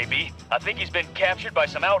father, J.B. I think he's been captured by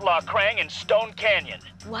some outlaw Krang in Stone Canyon.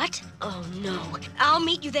 What? Oh, no. I'll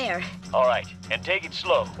meet you there. All right, and take it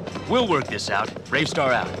slow. We'll work this out.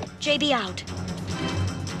 BraveStarr out. J.B. out.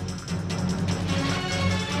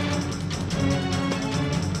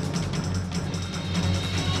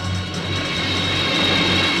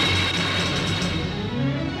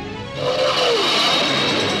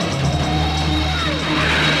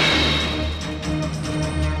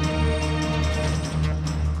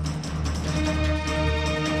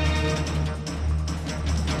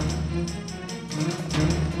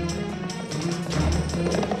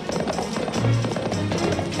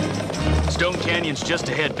 Stone Canyon's just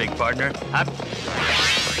ahead, big partner.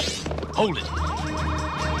 Hold it.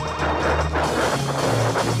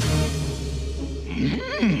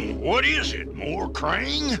 What is it? More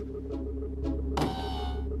Krang?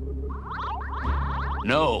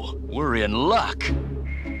 No, we're in luck.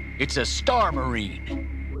 It's a Star Marine.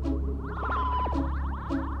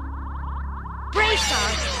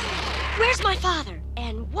 BraveStarr! Where's my father?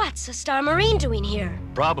 And what's a Star Marine doing here?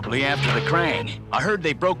 Probably after the Krang. I heard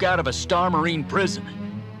they broke out of a Star Marine prison.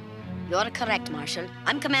 You're correct, Marshal.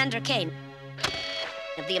 I'm Commander Kane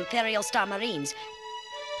of the Imperial Star Marines.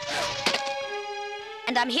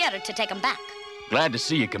 And I'm here to take them back. Glad to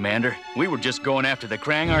see you, Commander. We were just going after the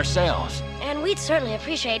Krang ourselves. And we'd certainly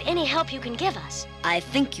appreciate any help you can give us. I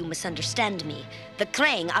think you misunderstand me. The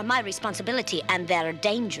Krang are my responsibility, and they're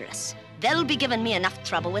dangerous. They'll be giving me enough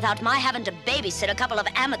trouble without my having to babysit a couple of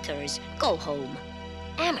amateurs. Go home.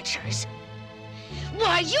 Amateurs?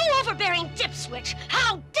 Why, you overbearing dipswitch!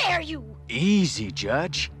 How dare you! Easy,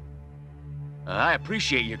 Judge. I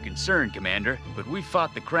appreciate your concern, Commander, but we've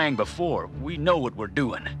fought the Krang before. We know what we're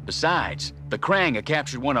doing. Besides, the Krang have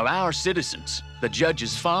captured one of our citizens, the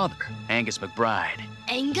Judge's father, Angus McBride.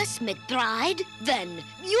 Angus McBride? Then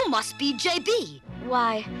you must be J.B.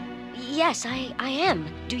 Why, yes, I am.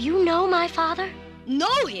 Do you know my father?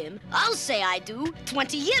 Know him? I'll say I do.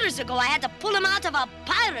 20 years ago, I had to pull him out of a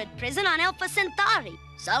pirate prison on Alpha Centauri.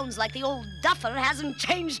 Sounds like the old duffer hasn't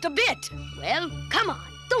changed a bit. Well, come on.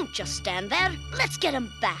 Don't just stand there. Let's get him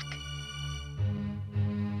back.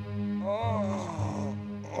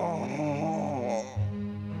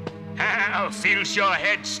 How feels your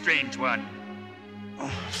head, strange one?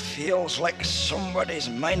 Feels like somebody's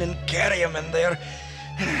mining kerium in there.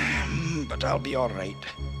 But I'll be all right.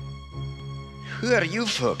 Who are you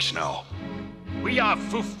folks now? We are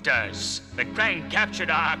Fooftas. The Krang captured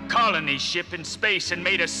our colony ship in space and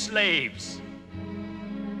made us slaves.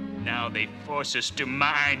 Now they force us to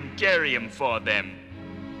mine kerium for them.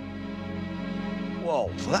 Well,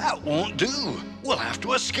 that won't do. We'll have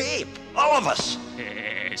to escape. All of us.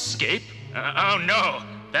 Escape? Oh no,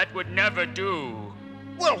 that would never do.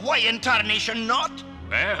 Well, why in tarnation not?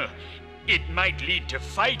 Well, it might lead to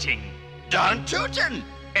fighting. Darn tootin'!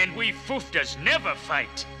 And we Fooftas never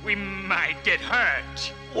fight. We might get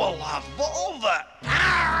hurt. Well, evolve it.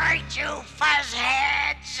 All right, you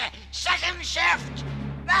fuzzheads. Second shift.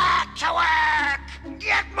 Back to work.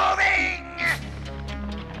 Get moving.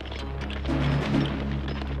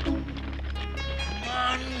 Come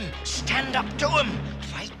on, stand up to him.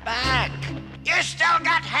 Fight back. You still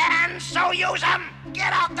got hands, so use them.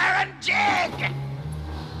 Get out there and dig.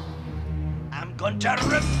 I'm going to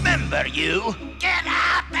remember you. Get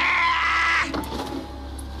out there!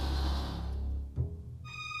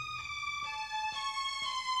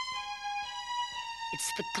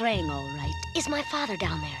 It's the Krang, all right. Is my father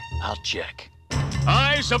down there? I'll check.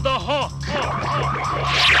 Eyes of the Hawk!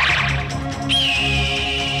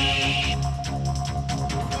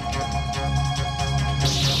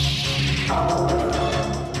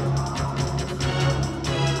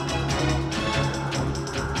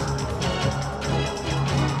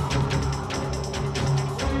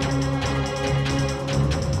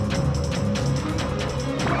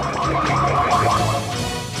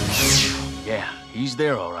 Yeah, he's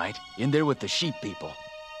there, all right. In there with the sheep people.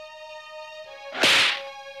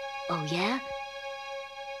 Oh, yeah?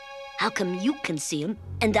 How come you can see him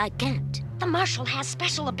and I can't? The Marshal has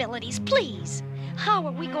special abilities, please. How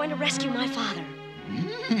are we going to rescue my father?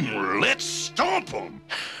 Let's stomp him.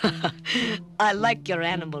 I like your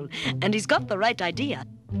animal, and he's got the right idea.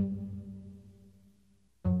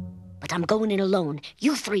 But I'm going in alone.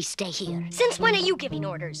 You three stay here. Since when are you giving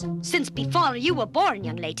orders? Since before you were born,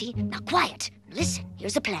 young lady. Now quiet. Listen,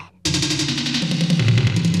 here's a plan.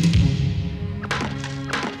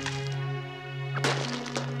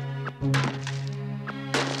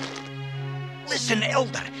 Listen,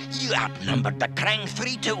 Elder, you outnumbered the Krang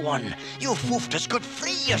 3-1. You Fooftas could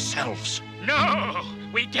free yourselves. No,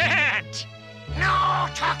 we can't. No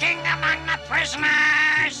talking among the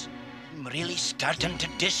prisoners. I'm really starting to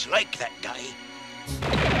dislike that guy.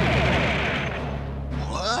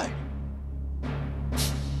 What?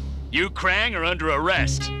 You Krang are under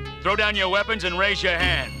arrest. Throw down your weapons and raise your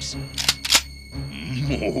hands.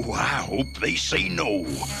 Oh, I hope they say no.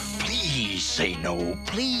 Please say no.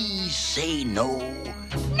 Please say no.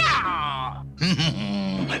 No!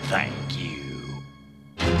 Thank you.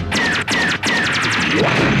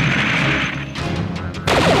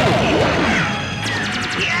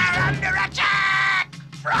 You're under attack!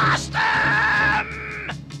 Frost them!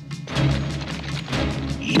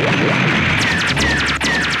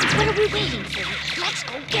 What are we waiting for? Let's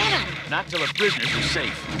go get him. Not till the prisoners are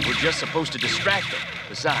safe. We're just supposed to distract them.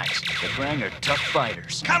 Besides, the Krang are tough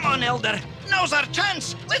fighters. Come on, Elder. Now's our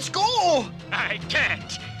chance. Let's go. I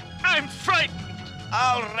can't. I'm frightened.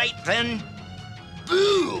 All right, then.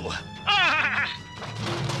 Boo! Ah!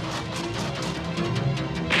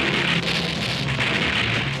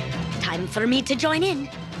 Time for me to join in.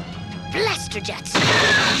 Blaster jets.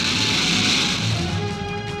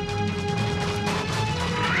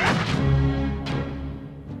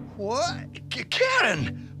 What?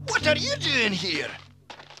 Karen, what are you doing here?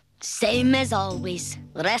 Same as always.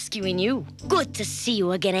 Rescuing you. Good to see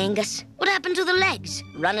you again, Angus. What happened to the legs?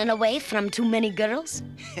 Running away from too many girls?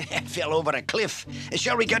 Fell over a cliff.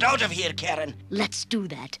 Shall we get out of here, Karen? Let's do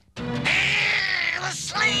that. The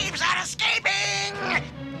slaves are escaping!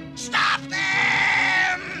 Stop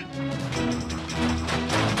them!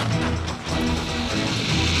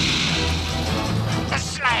 The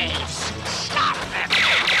slaves! Stop them!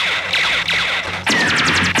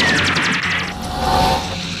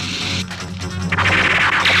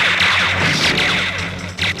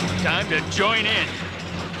 Time to join in.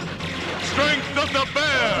 Strength of the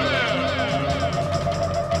bear!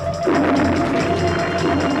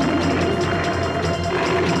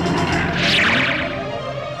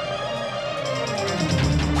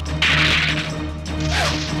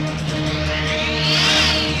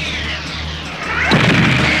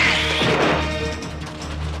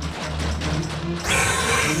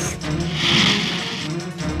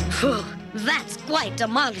 Phew, that's quite the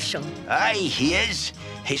Marshal. Aye, he is.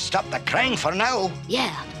 He stopped the Krang for now.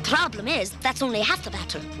 Yeah, problem is, that's only half the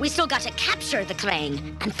battle. We still got to capture the Krang,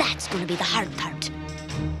 and that's gonna be the hard part.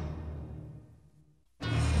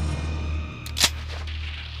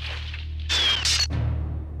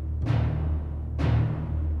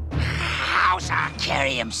 How's our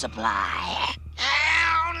kerium supply?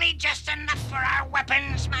 Only just enough for our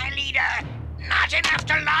weapons, my leader. Not enough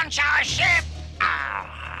to launch our ship.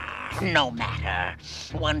 No matter.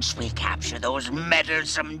 Once we capture those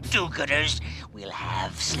meddlesome do-gooders, we'll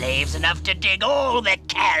have slaves enough to dig all the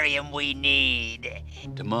kerium we need.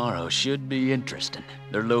 Tomorrow should be interesting.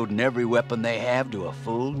 They're loading every weapon they have to a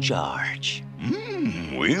full charge.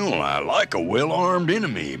 Well, I like a well-armed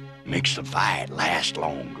enemy. Makes the fight last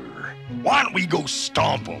longer. Why don't we go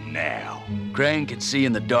stomp them now? Krang can see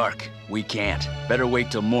in the dark. We can't. Better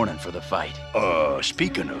wait till morning for the fight.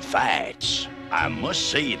 Speaking of fights, I must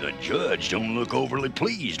say the judge don't look overly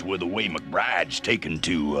pleased with the way McBride's taken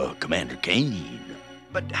to Commander Kane.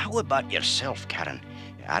 But how about yourself, Karen?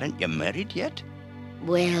 Aren't you married yet?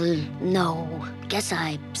 Well, no. Guess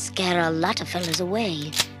I scare a lot of fellas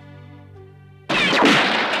away.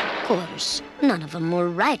 Of course, none of them were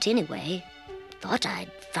right anyway. Thought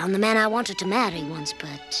I'd found the man I wanted to marry once,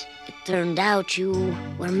 but it turned out you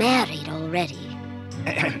were married already.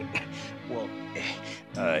 Well,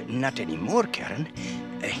 not anymore, Karen.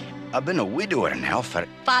 I've been a widower now for...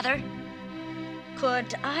 Father,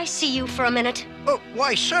 could I see you for a minute? Oh,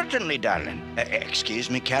 why, certainly, darling. Excuse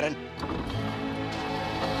me, Karen.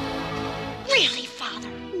 Really, Father?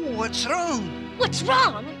 What's wrong? What's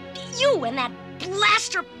wrong? You and that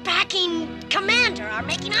blaster-packing commander are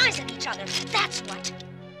making eyes at each other. That's what.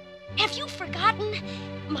 Have you forgotten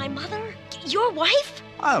my mother? Your wife?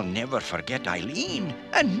 I'll never forget Eileen,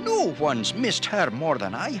 and no one's missed her more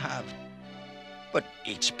than I have. But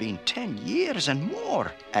it's been 10 years and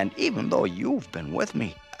more, and even though you've been with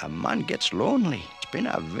me, a man gets lonely. It's been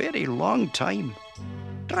a very long time.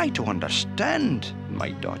 Try to understand, my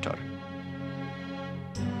daughter.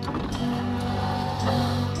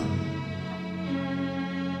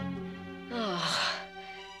 Oh,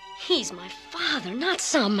 he's my father, not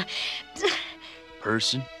some...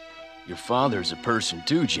 Person? Your father's a person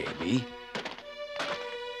too, J.B.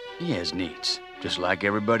 He has needs, just like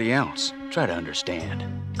everybody else. Try to understand.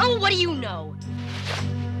 Oh, what do you know?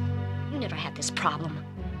 You never had this problem.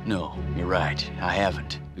 No, you're right. I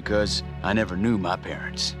haven't, because I never knew my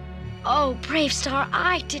parents. Oh, BraveStarr,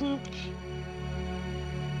 I didn't...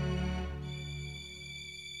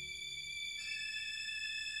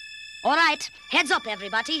 All right, heads up,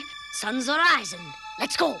 everybody. Sun's rising.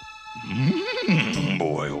 Let's go.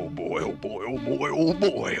 Boy, oh boy, oh boy, oh boy, oh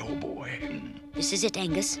boy, oh boy. This is it,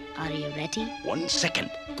 Angus. Are you ready? 1 second.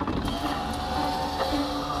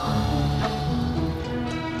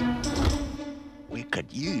 We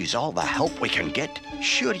could use all the help we can get.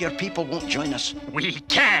 Sure your people won't join us? We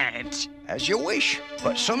can't. As you wish.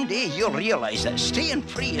 But someday you'll realize that staying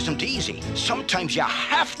free isn't easy. Sometimes you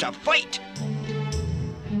have to fight.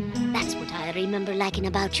 That's what I remember liking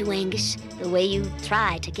about you, Angus. The way you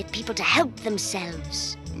try to get people to help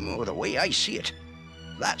themselves. Oh, the way I see it,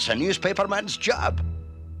 that's a newspaperman's job.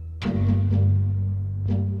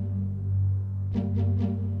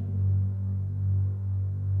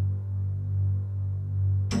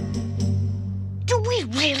 Do we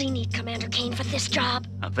really need Commander Kane for this job?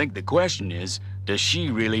 I think the question is, does she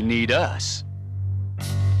really need us?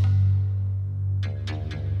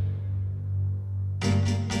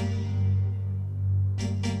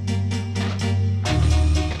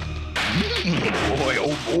 Boy,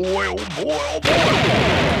 oh boy, oh boy, oh boy.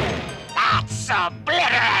 Let's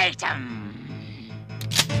obliterate him.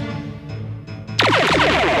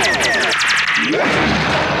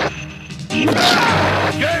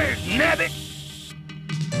 Dang, nabbit.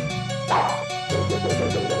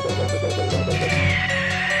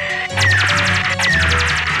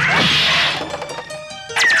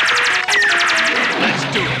 Let's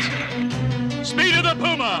do it. Speed of the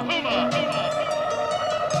puma.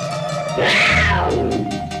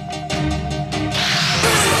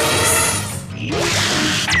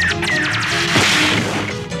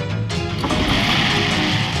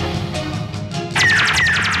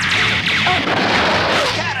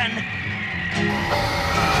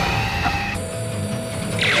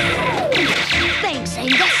 Thanks,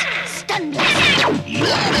 Angus. Stun blast.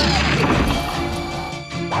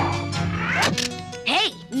 Hey,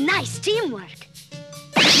 nice teamwork.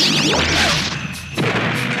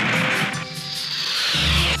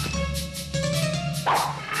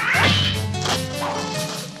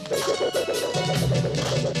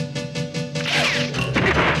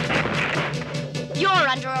 You're You're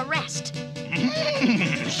under arrest.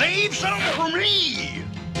 Save some for me!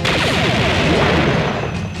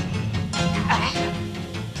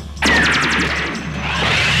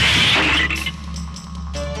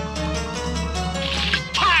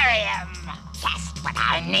 Kerium! Just what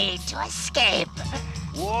I need to escape.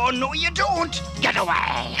 Oh, no, you don't. Get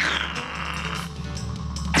away!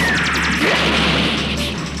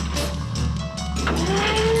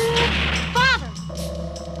 Father!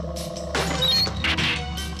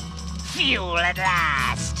 Fuel at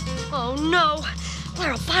last. Oh, no.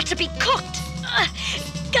 We're about to be cooked.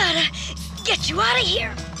 Gotta get you out of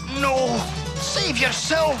here. No, save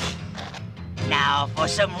yourself. Now for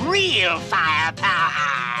some real firepower.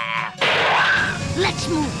 Let's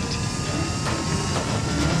move it.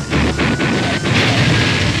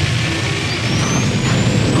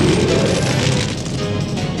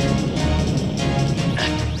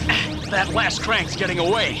 That last crank's getting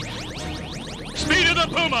away. Speed of the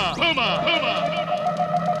puma! Puma! Puma!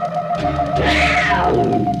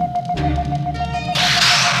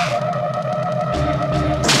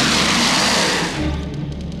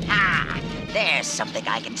 Ah, there's something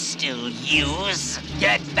I can still use.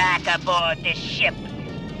 Get back aboard the ship,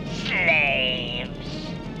 slaves.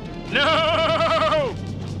 No!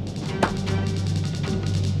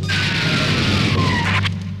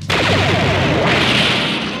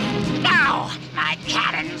 No! My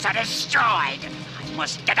cannons are destroyed. I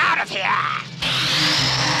must get out of here.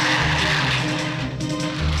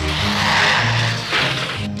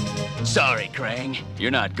 Sorry, Krang.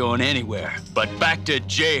 You're not going anywhere, but back to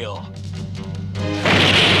jail.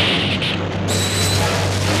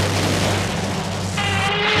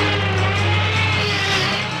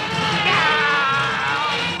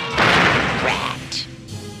 Rat.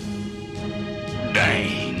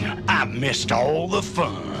 Dang, I missed all the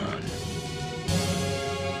fun.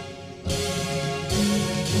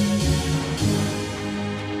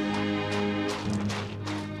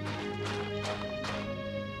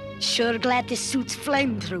 Sure glad this suit's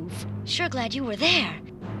flame-proof. Sure glad you were there.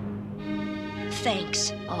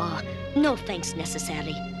 Thanks. Oh, no thanks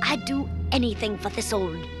necessary. I'd do anything for this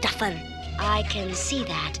old duffer. I can see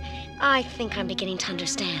that. I think I'm beginning to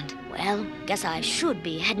understand. Well, guess I should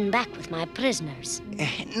be heading back with my prisoners.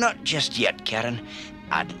 Not just yet, Karen.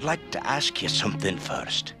 I'd like to ask you something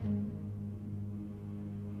first.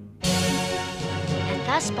 And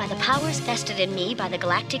thus, by the powers vested in me by the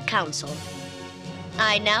Galactic Council,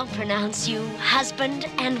 I now pronounce you husband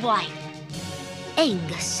and wife.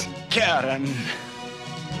 Angus. Karen.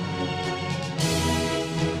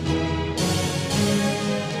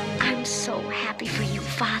 I'm so happy for you,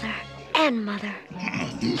 Father and Mother.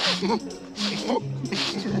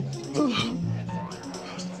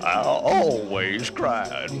 I always cry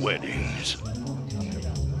at weddings.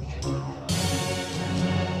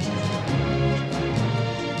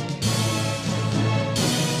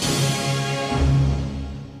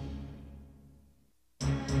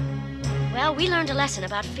 Well, we learned a lesson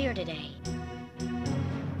about fear today.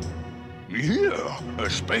 Yeah,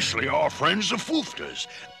 especially our friends the Fooftas.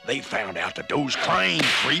 They found out that those Krang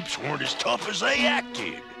creeps weren't as tough as they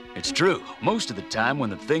acted. It's true. Most of the time, when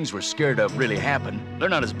the things we're scared of really happen, they're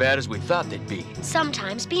not as bad as we thought they'd be.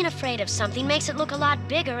 Sometimes being afraid of something makes it look a lot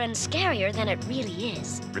bigger and scarier than it really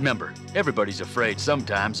is. Remember, everybody's afraid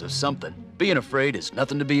sometimes of something. Being afraid is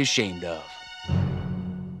nothing to be ashamed of.